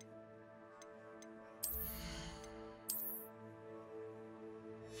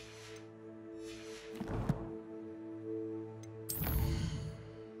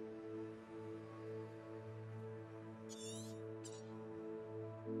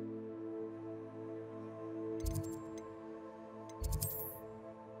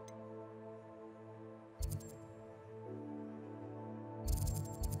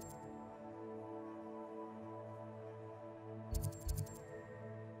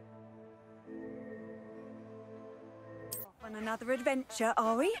 On another adventure,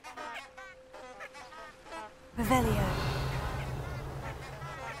 are we? Revelio.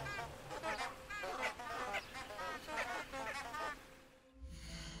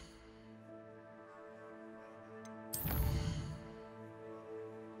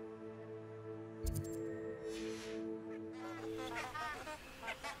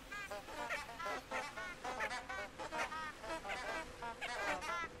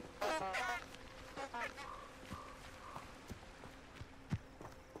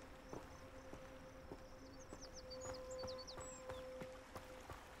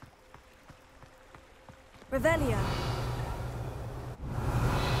 Revelio.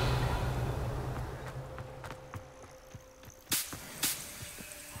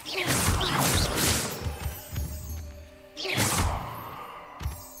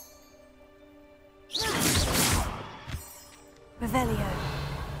 Revelio.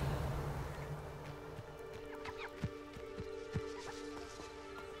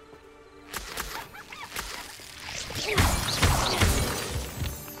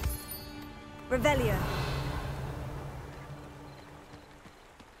 Revelio.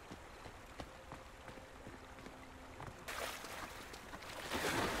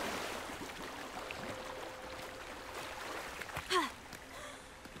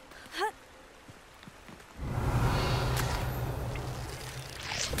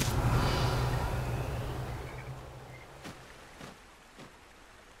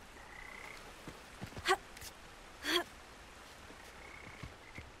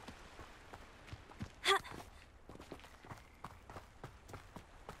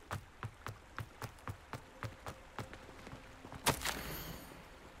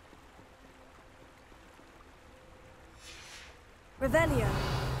 Revelio.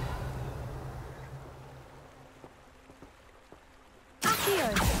 Accio.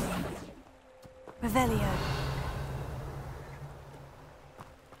 Revelio.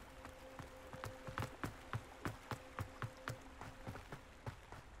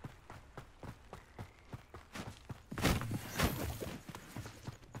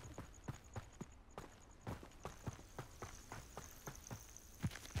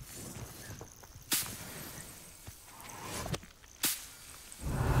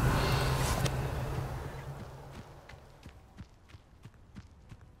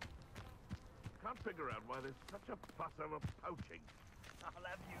 Figure out why there's such a fuss over poaching. I'll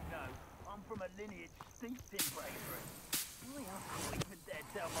have you know, I'm from a lineage steeped in bravery. My uncle even dared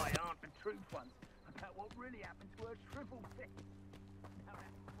tell my aunt the truth once about what really happened to her shriveled thing. Now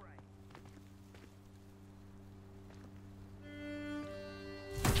that's brave.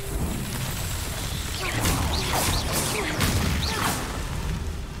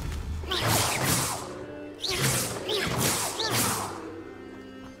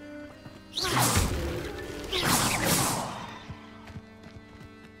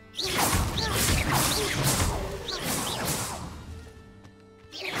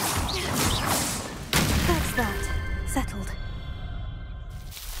 Settled.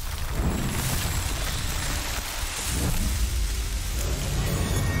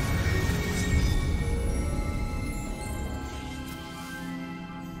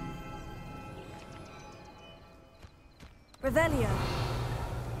 Revelio.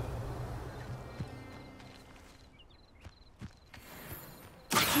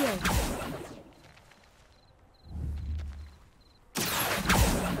 Accio.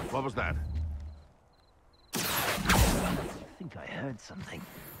 What was that? I think I heard something.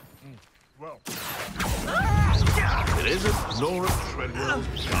 Well. It isn't Nora Treadwell's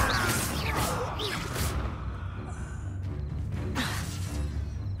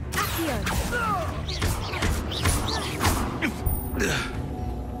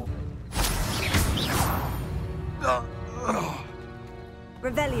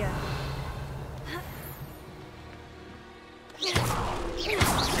Revelio.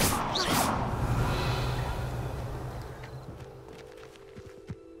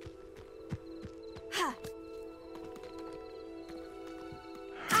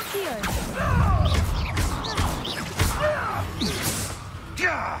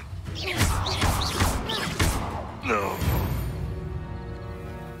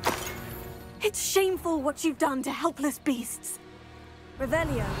 It's shameful what you've done to helpless beasts.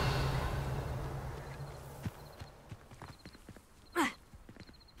 Revelio.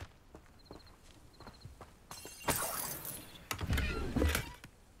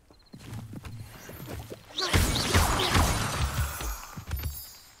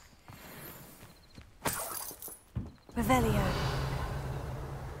 Revelio.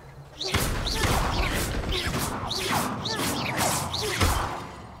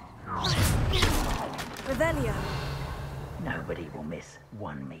 Revelio. Nobody will miss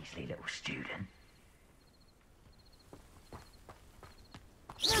one measly little student.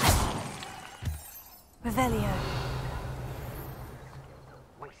 Revelio.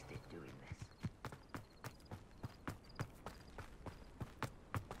 Wasted doing this.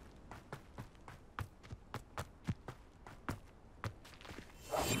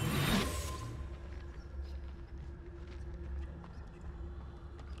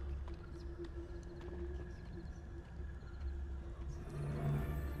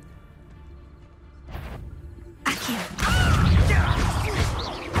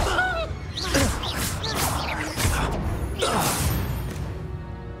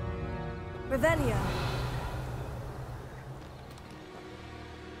 Revelio.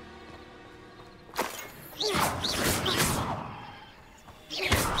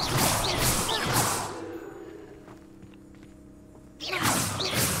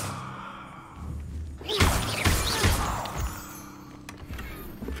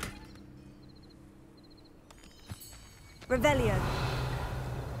 Revelio.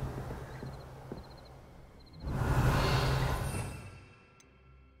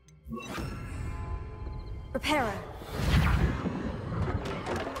 Reparo.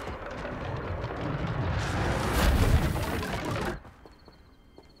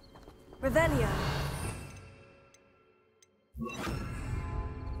 Revelio.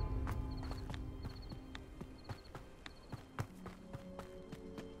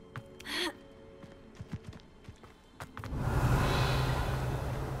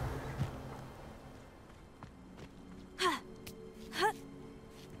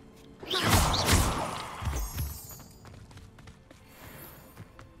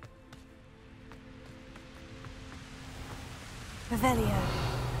 Revelio.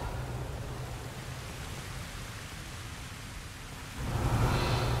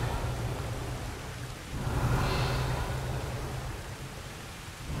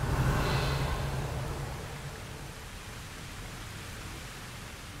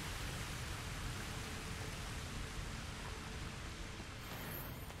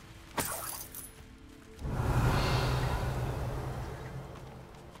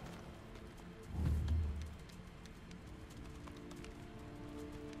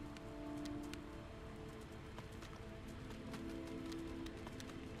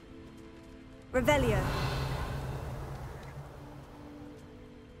 Revelio.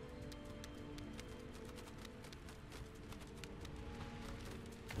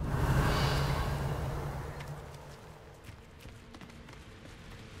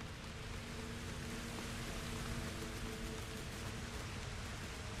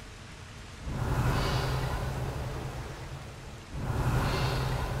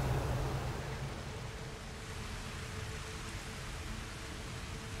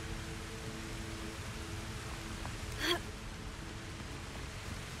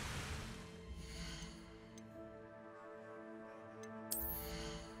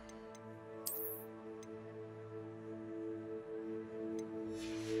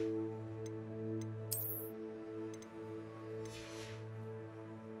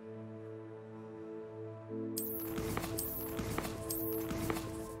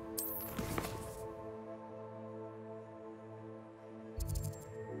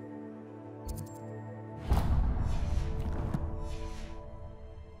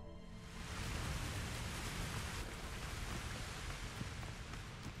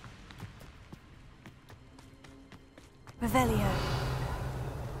 Revelio.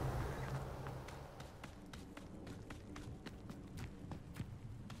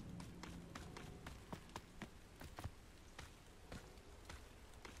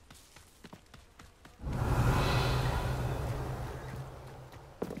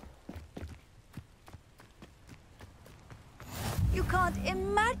 You can't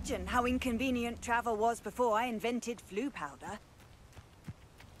imagine how inconvenient travel was before I invented flu powder.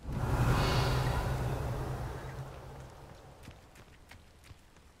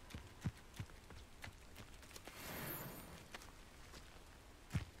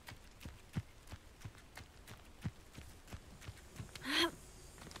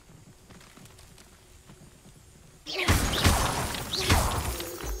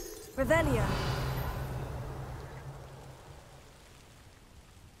 Revelio.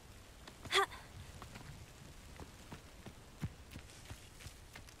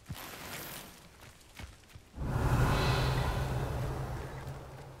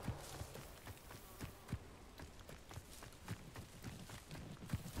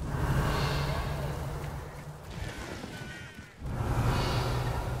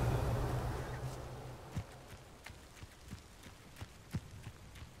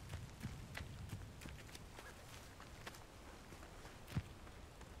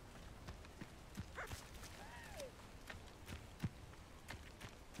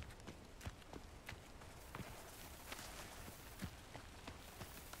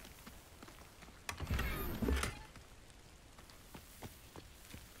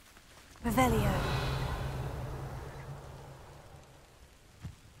 Revelio.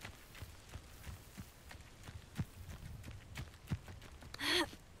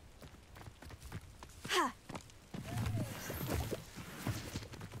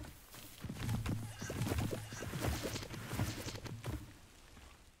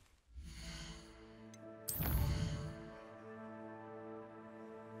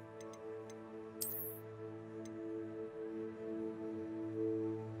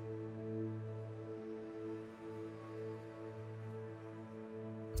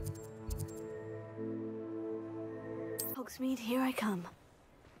 Hogsmeade, here I come.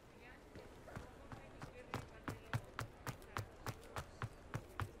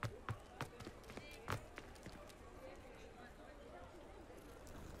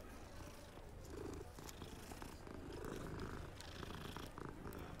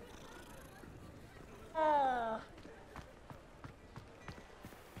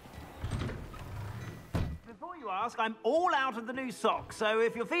 Before you ask, I'm all out of the new socks, so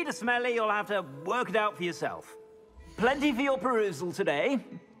if your feet are smelly, you'll have to work it out for yourself. Plenty for your perusal today.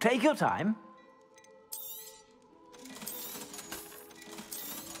 Take your time.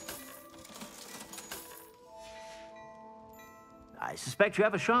 I suspect you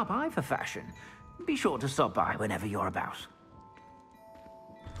have a sharp eye for fashion. Be sure to stop by whenever you're about.